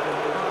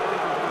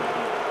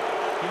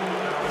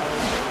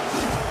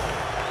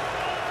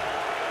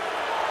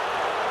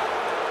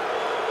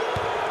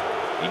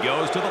 He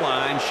goes to the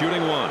line,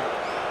 shooting one.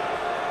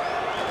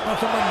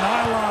 Nothing but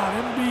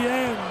nylon,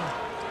 NBN.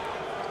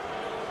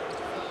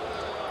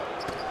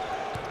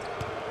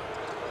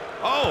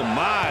 Oh,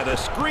 my. The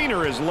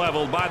screener is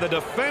leveled by the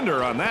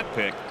defender on that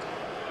pick.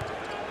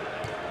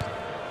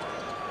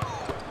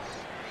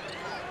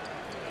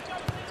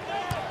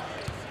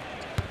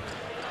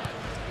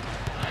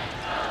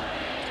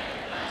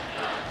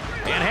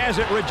 And has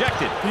it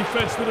rejected.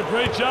 Defense did a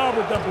great job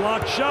with that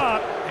blocked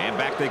shot. And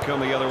back they come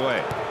the other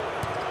way.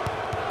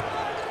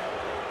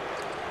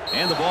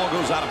 And the ball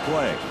goes out of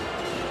play.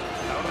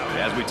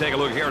 As we take a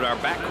look here at our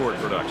backcourt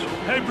production.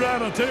 Hey,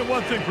 Brad, I'll tell you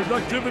one thing.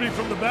 Productivity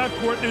from the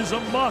backcourt is a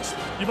must.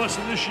 You must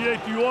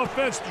initiate the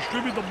offense,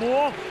 distribute the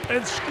ball,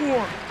 and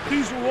score.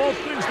 These are all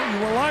things that you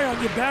rely on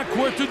your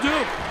backcourt to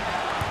do.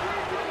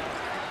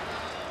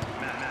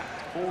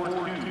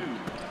 4-2.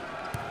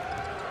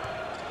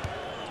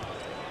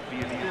 The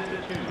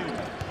assist to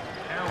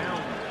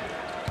Allen.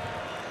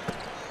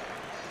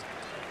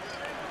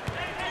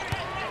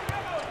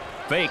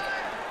 Fake.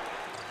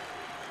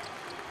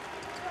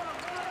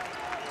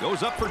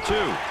 Goes up for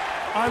two.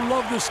 I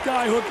love the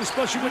sky hook,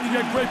 especially when you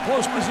get great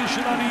post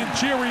position on the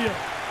interior.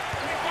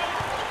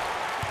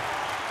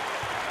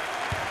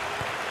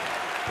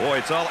 Boy,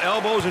 it's all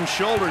elbows and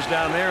shoulders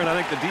down there, and I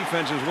think the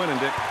defense is winning,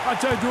 Dick. I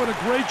tell you, doing a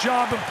great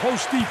job in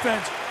post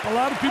defense. A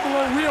lot of people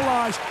don't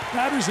realize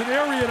that is an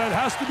area that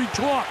has to be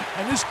taught,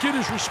 and this kid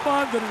has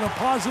responded in a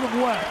positive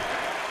way.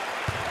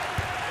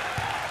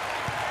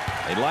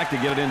 They'd like to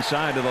get it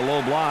inside to the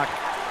low block.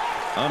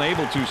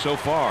 Unable to so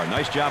far.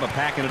 Nice job of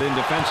packing it in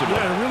defensively.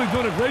 Yeah, really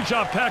doing a great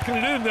job packing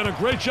it in, then a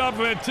great job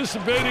of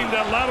anticipating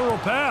that lateral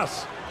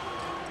pass.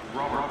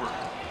 Robert.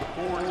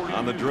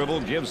 On the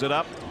dribble, gives it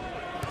up.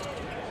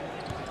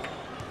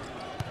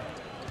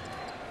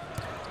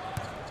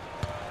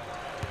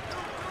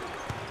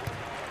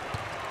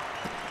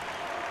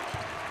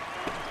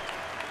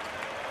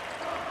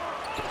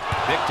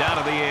 Picked out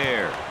of the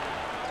air.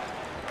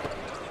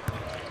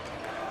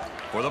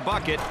 For the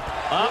bucket.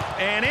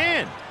 Up and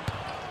in.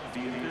 The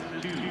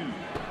assist to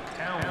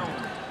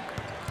Allen.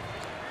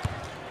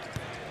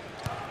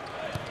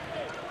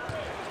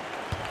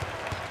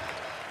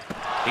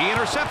 He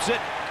intercepts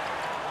it.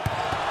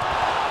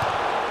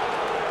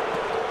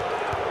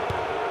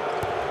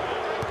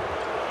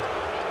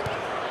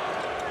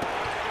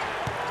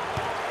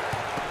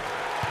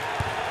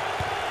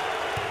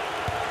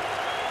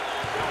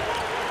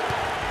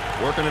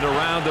 Working it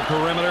around the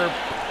perimeter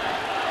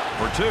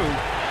for two.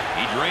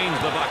 He drains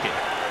the bucket.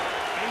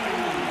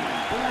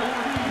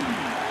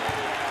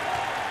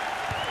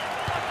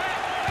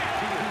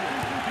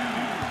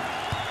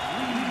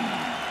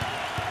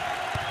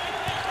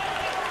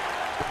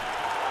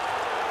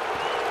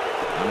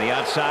 On the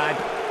outside.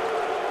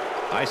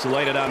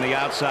 Isolated on the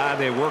outside.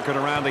 They're working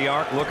around the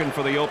arc, looking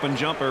for the open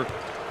jumper.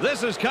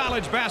 This is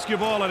college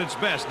basketball at its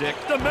best, Dick.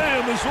 The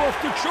man is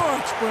off the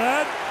charts,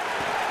 Brad.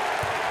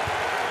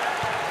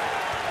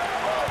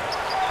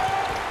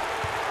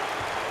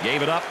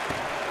 Gave it up.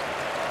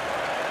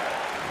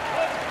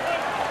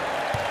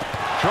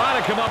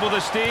 Trying to come up with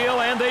a steal,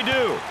 and they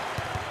do.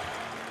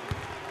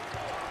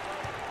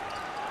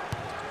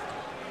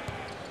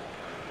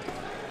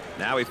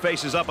 Now he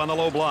faces up on the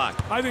low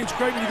block. I think it's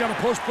great when you got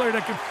a post player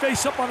that can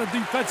face up on a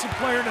defensive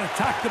player and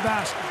attack the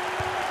basket.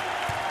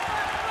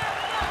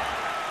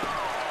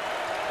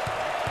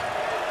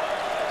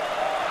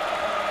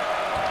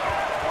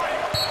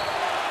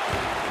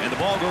 And the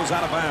ball goes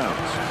out of bounds.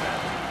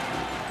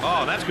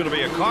 Oh, that's going to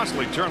be a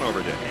costly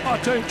turnover, Dick. I'll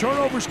tell you,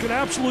 turnovers can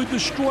absolutely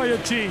destroy a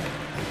team.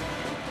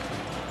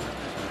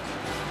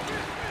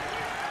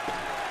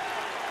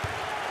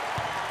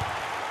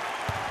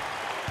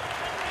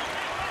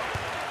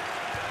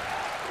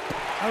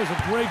 That was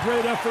a great,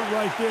 great effort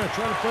right there,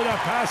 trying to play that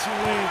passing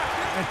lane,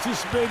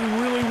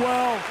 anticipating really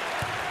well.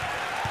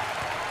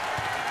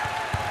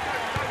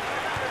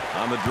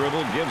 On the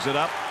dribble, gives it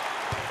up.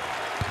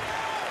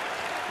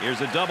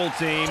 Here's a double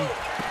team.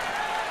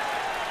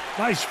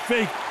 Nice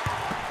fake.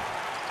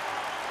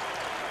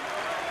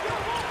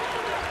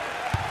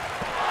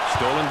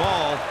 Stolen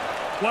ball.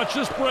 Watch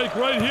this break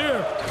right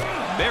here.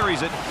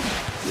 Buries it.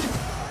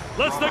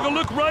 Let's take a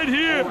look right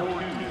here.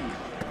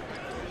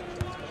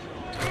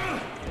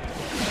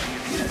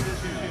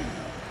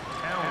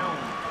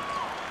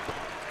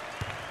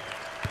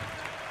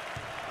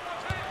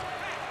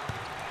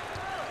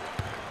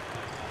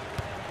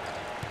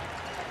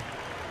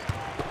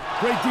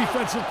 Great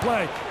defensive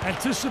play,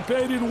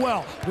 anticipated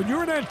well. When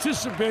you're an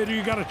anticipator,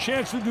 you got a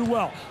chance to do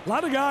well. A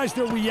lot of guys,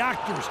 they're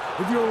reactors.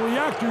 If you're a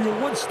reactor,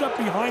 you're one step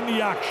behind the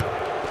action.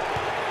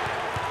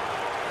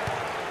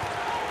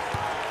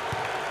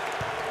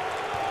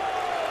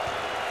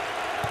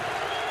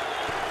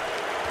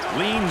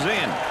 Leans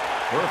in.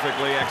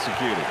 Perfectly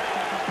executed.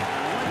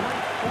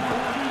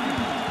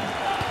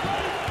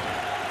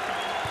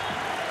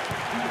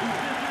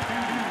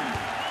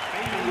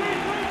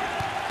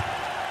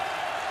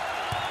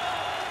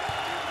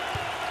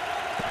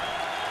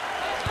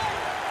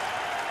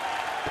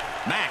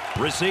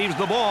 Receives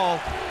the ball.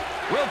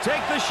 Will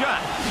take the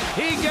shot.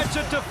 He gets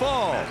it to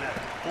fall.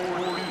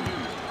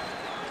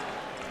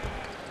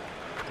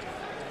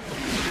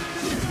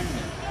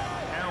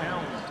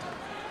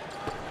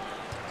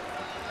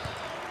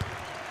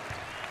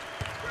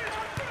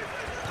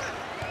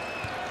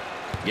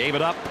 Gave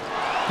it up.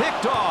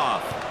 Picked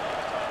off.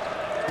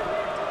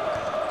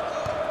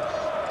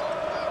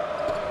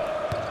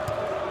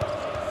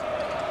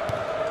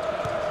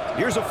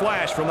 Here's a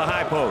flash from the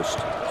high post.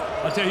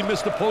 I'll tell you, he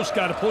missed the post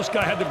guy. The post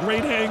guy had the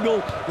great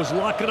angle, was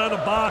locking on the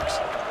box.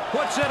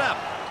 Puts it up.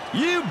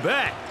 You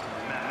bet.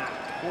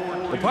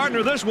 The partner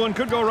of this one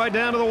could go right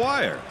down to the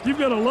wire. You've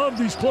got to love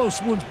these close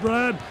ones,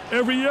 Brad.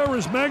 Every error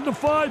is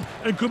magnified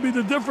and could be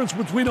the difference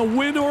between a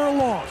win or a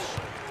loss.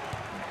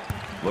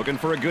 Looking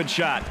for a good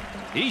shot.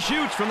 He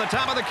shoots from the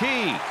top of the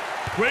key.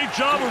 Great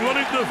job of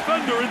running the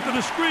defender into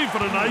the screen for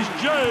the nice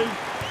J.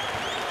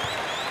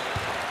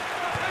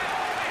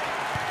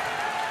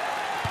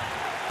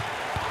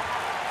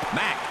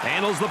 Mack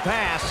handles the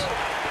pass.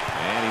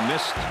 And he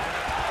missed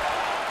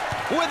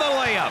with a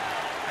layup.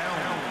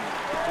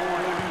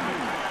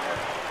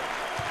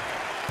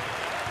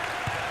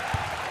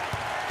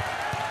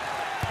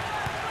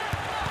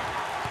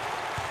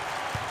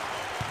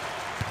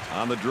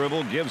 On the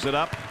dribble, gives it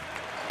up.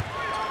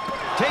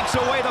 Takes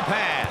away the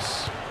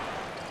pass.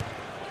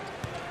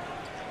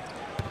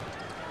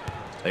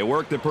 They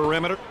work the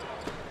perimeter.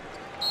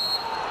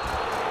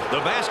 The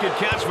basket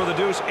counts for the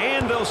deuce,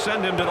 and they'll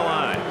send him to the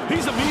line.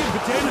 He's a meat and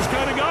potatoes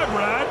kind of guy,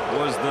 Brad.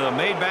 Was the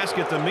made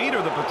basket the meat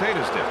or the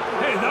potato stick?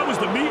 Hey, that was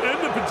the meat and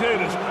the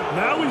potatoes.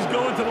 Now he's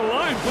going to the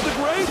line for the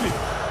gravy.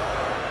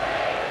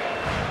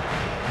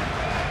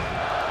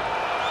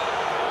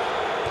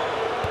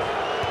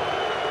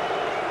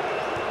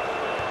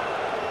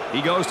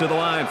 He goes to the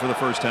line for the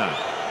first time.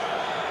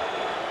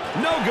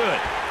 No good.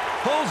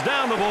 Pulls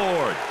down the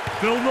board.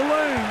 Fill the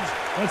lanes.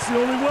 That's the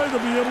only way they'll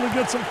be able to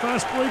get some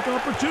fast break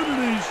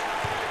opportunities.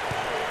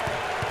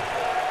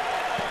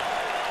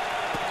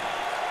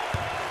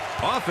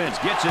 Offense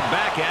gets it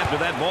back after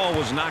that ball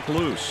was knocked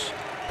loose.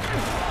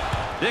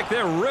 Dick,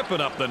 they're ripping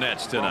up the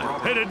nets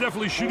tonight. Hey, they're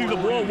definitely shooting the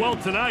ball well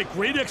tonight.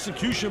 Great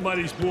execution by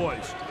these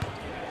boys.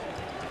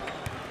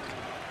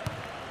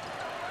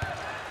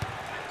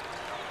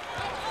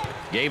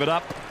 Gave it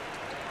up.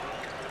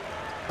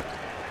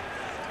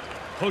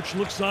 Coach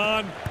looks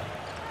on.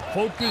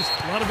 Focused.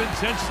 A lot of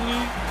intensity.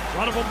 A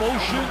lot of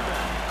emotion.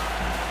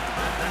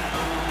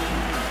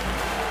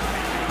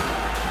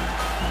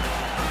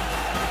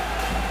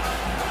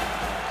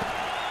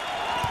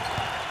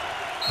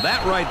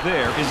 That right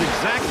there is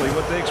exactly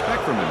what they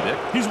expect from him, Dick.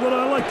 He's what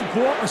I like to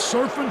call a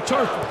surf and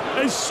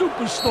turfer, a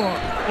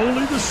superstar.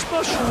 Only the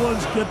special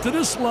ones get to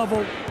this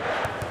level.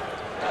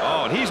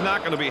 Oh, and he's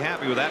not going to be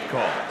happy with that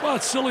call. Well,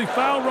 it's a silly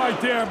foul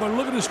right there, but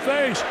look at his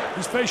face.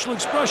 His facial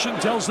expression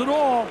tells it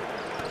all.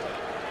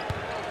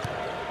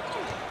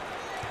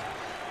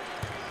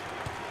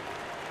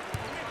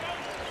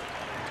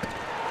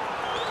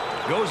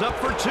 Goes up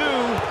for two.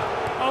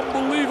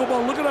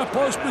 Unbelievable. Look at that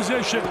post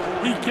position.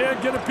 He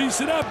can't get a piece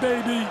of that,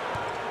 baby.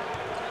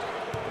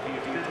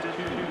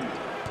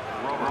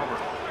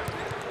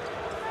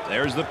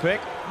 There's the pick.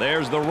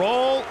 There's the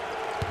roll.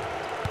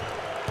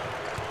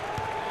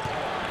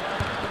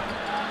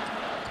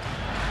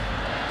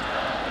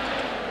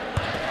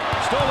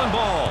 Stolen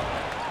ball.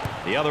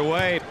 The other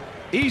way.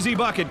 Easy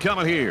bucket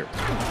coming here.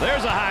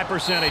 There's a high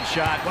percentage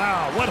shot.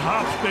 Wow, what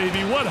hops,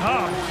 baby, what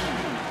hops.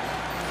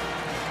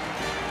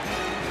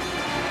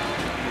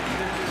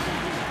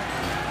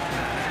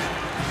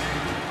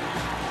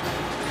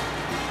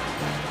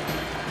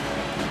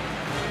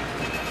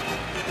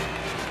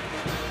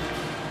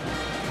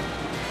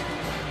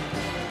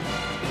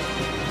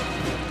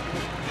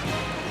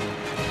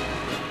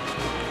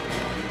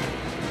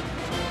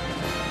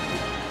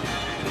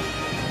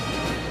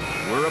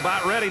 We're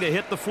about ready to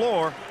hit the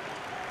floor.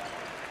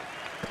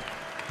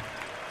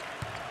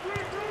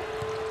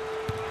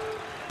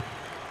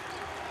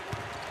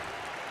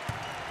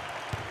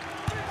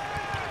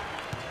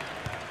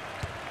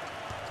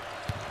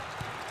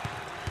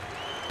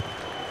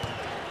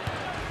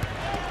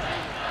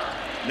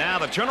 Now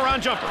the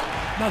turnaround jumper.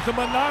 Nothing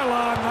but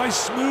nylon. Nice,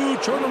 smooth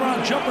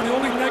turnaround jumper. The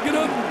only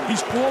negative,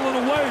 he's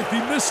falling away. If he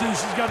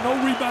misses, he's got no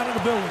rebound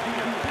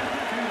ability.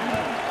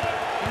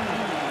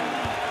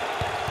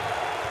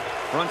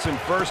 Fronts him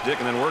first, Dick,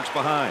 and then works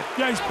behind.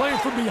 Yeah, he's playing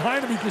from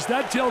behind him because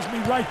that tells me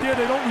right there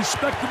they don't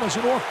respect him as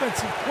an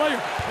offensive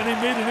player. And they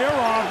made an error,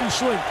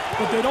 obviously,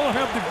 but they don't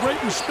have the great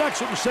respect.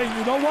 So they're saying,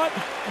 you know what?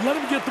 Let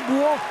him get the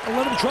ball and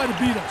let him try to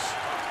beat us.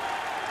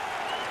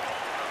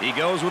 He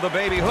goes with a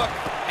baby hook,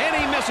 and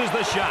he misses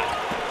the shot.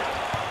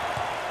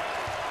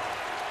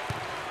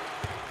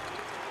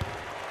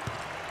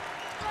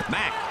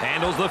 Mack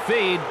handles the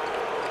feed.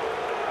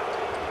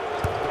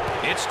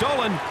 It's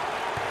stolen.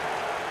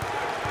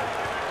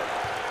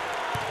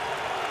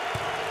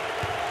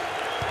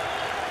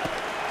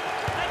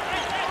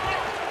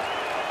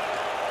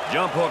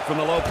 Jump hook from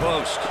the low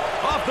post.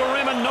 Off the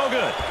rim and no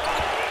good.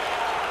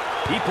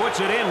 He puts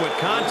it in with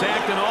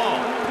contact and all.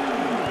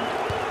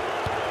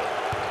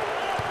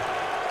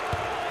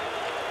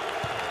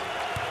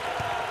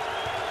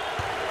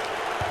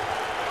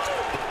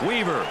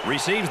 Weaver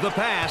receives the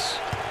pass.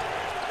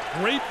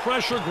 Great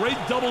pressure, great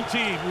double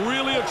team.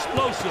 Really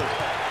explosive.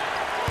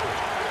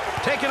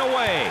 Taken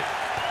away.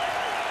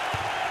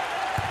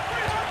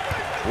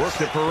 Work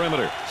the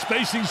perimeter.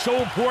 Spacing so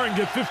important.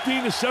 Get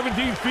 15 to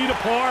 17 feet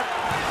apart.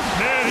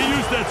 Man, he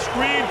used that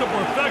screen to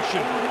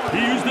perfection.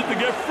 He used it to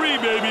get free,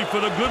 baby, for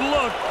the good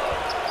look.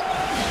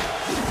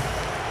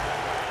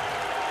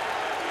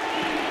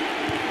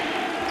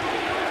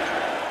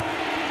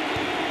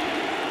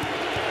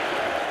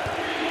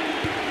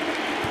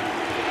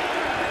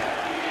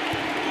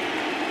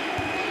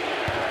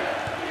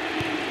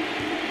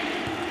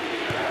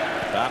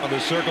 Top of the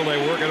circle,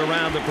 they work it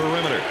around the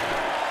perimeter.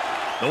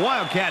 The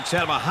Wildcats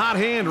have a hot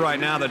hand right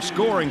now that's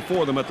scoring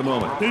for them at the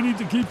moment. They need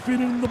to keep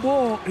feeding him the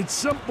ball. It's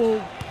simple.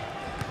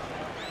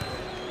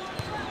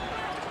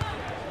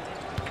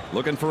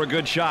 Looking for a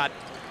good shot.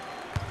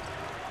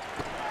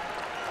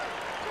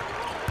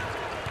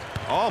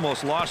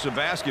 Almost lost the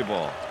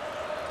basketball.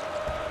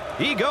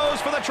 He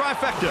goes for the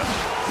trifecta.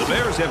 The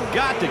Bears have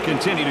got to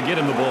continue to get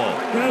him the ball.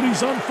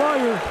 Daddy's on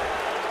fire.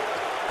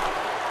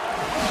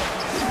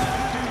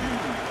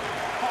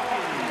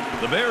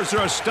 The Bears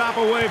are a stop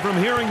away from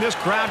hearing this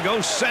crowd go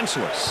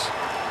senseless.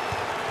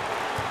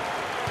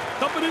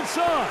 Coming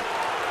inside.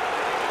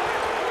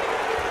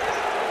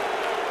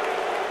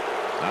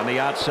 On the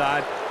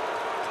outside.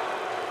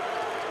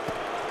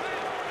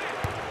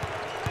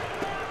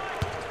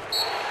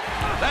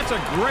 That's a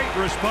great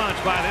response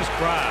by this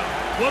crowd.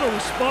 What a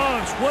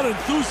response. What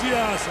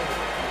enthusiasm.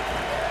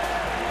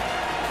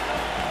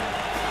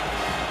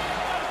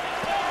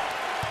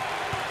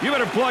 You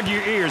better plug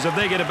your ears if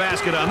they get a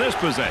basket on this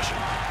possession.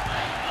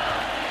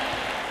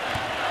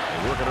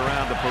 Working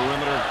around the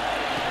perimeter.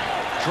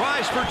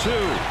 Tries for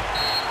two.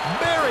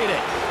 Buried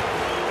it.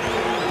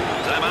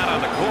 Timeout on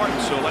the court,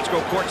 so let's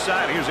go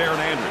courtside. Here's Aaron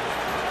Andrews.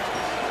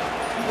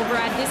 Well,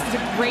 Brad, this is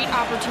a great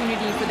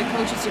opportunity for the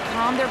coaches to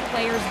calm their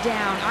players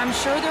down. I'm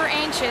sure they're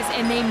anxious,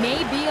 and they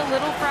may be a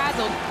little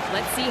frazzled.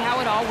 Let's see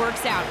how it all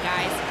works out,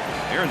 guys.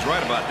 Aaron's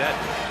right about that.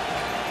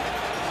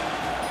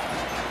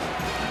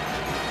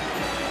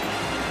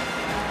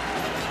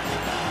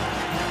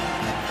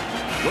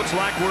 Looks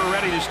like we're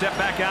ready to step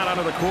back out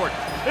onto the court.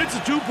 It's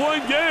a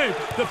two-point game.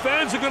 The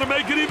fans are going to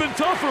make it even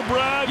tougher,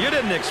 Brad. You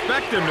didn't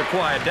expect him to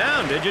quiet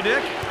down, did you,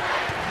 Dick?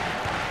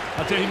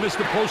 I'll tell you, he missed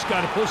the post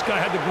guy. The post guy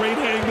had the great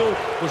angle,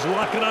 was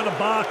locking on the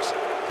box.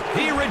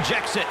 He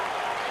rejects it.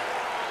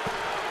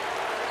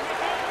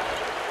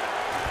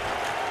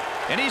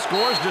 And he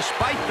scores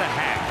despite the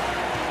hack.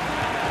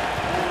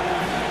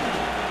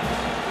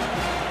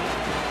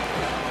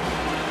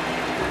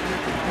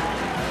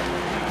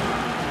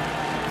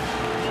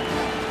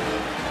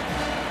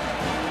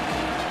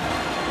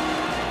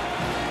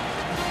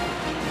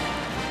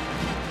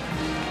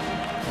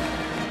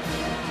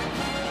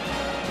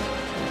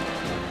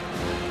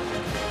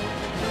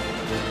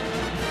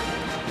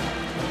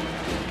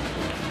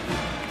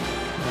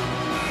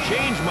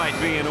 Change might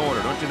be in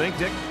order, don't you think,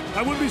 Dick?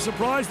 I wouldn't be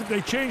surprised if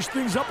they changed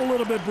things up a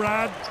little bit,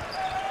 Brad.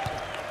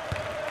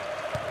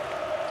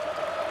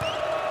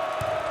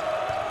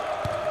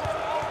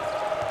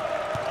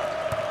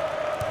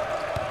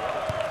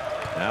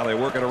 Now they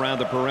work it around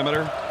the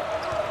perimeter.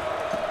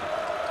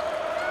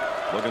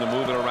 Looking to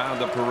move it around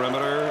the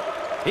perimeter.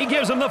 He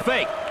gives him the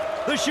fake.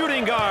 The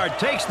shooting guard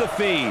takes the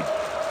feed.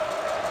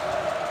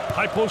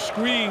 High post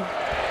screen.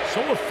 So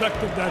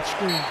effective, that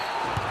screen.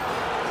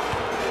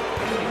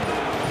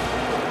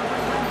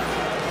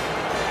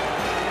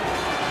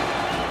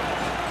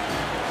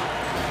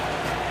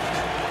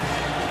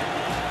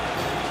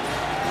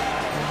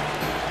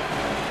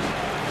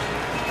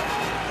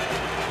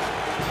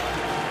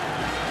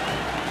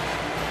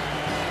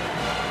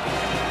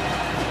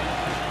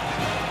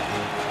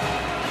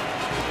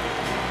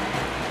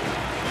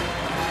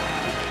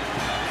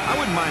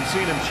 Mind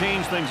seeing him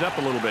change things up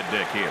a little bit,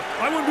 Dick, here.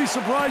 I wouldn't be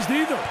surprised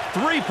either.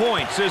 3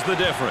 points is the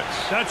difference.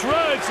 That's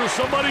right, so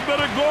somebody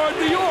better guard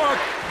New York.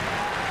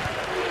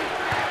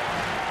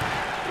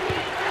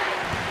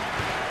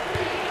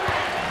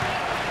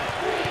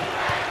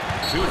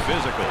 Too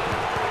physical.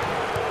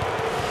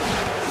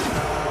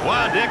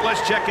 Wow, Dick,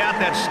 let's check out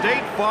that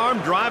State Farm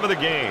drive of the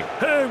game.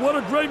 Hey, what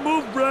a great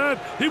move, Brad.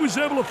 He was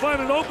able to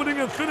find an opening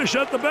and finish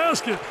at the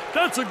basket.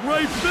 That's a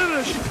great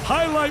finish.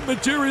 Highlight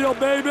material,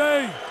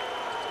 baby.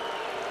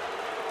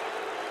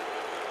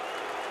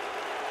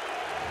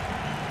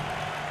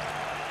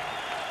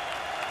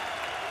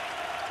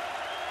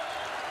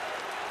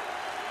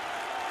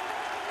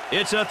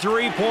 It's a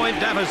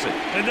 3-point deficit.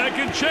 And that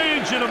can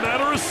change in a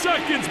matter of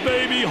seconds,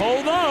 baby.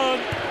 Hold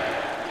on.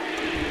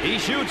 He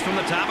shoots from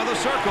the top of the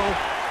circle.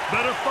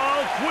 Better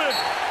foul quick.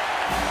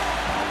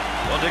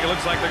 Well, Dick, it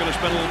looks like they're going to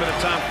spend a little bit of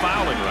time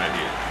fouling right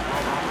here.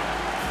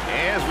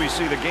 As we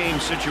see the game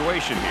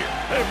situation here.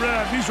 Hey,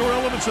 Brad, these are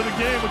elements of the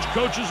game which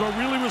coaches are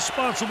really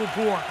responsible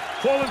for.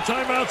 Calling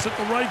timeouts at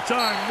the right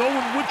time,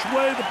 knowing which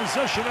way the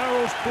possession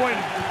arrow is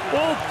pointing.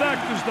 All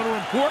factors that are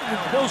important in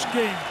close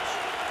games.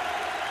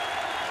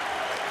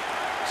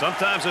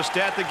 Sometimes a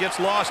stat that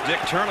gets lost, Dick,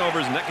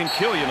 turnovers, and that can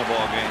kill you in a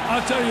ball game. I'll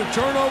tell you,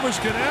 turnovers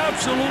can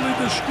absolutely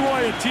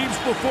destroy a team's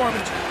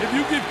performance. If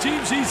you give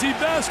teams easy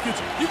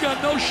baskets, you got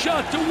no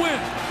shot to win.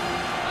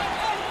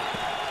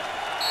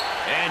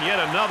 And yet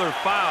another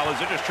foul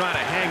as they're just trying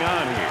to hang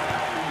on here.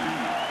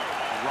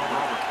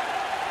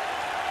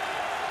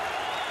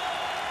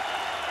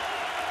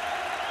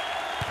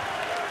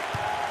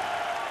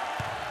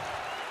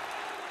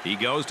 He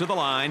goes to the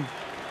line.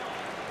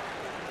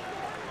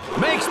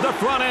 Makes the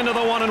front end of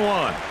the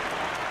 1-and-1.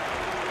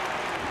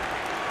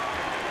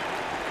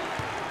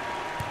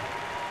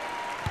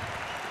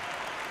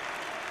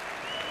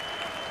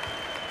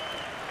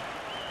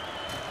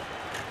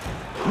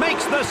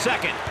 Makes the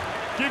second.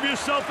 Give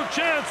yourself a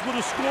chance with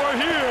a score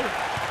here.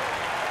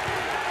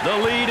 The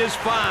lead is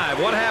 5.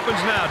 What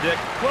happens now, Dick?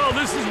 Well,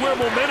 this is where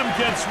momentum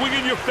can swing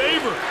in your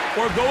favor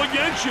or go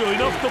against you,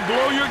 enough to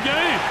blow your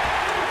game.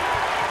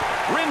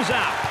 Rims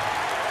out.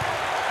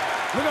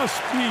 Look how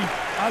speed.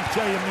 I'll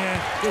tell you,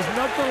 man, there's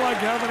nothing like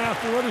having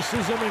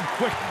athleticism and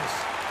quickness.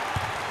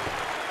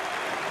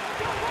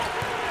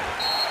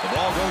 The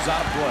ball goes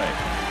out of play.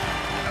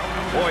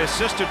 Boy,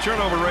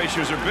 assist-to-turnover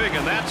ratios are big,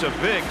 and that's a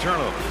big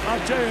turnover.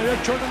 I'll tell you,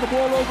 they're turning the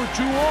ball over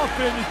too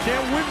often. You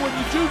can't win when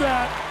you do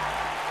that.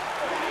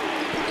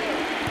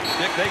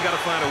 Dick, they got to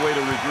find a way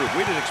to regroup.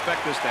 We didn't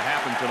expect this to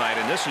happen tonight,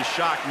 and this has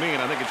shocked me,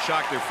 and I think it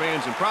shocked their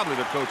fans and probably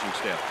their coaching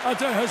staff. I'll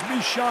tell you, it has me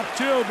shocked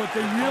too, but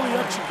they really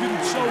executed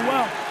so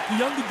well.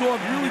 The underdog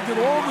really did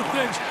all the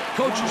things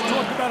coaches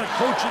talk about at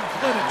coaching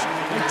clinics.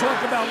 They talk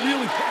about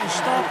really putting a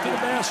stop to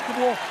the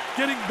basketball,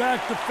 getting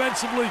back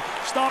defensively,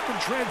 stopping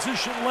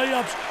transition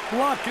layups,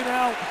 blocking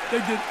out.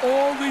 They did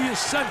all the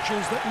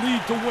essentials that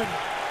lead to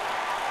winning.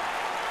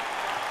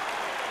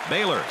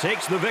 Baylor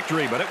takes the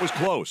victory, but it was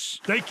close.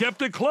 They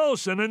kept it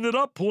close and ended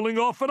up pulling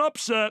off an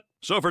upset.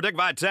 So for Dick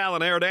Vitale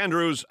and Aaron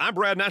Andrews, I'm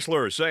Brad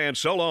Nessler saying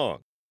so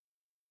long.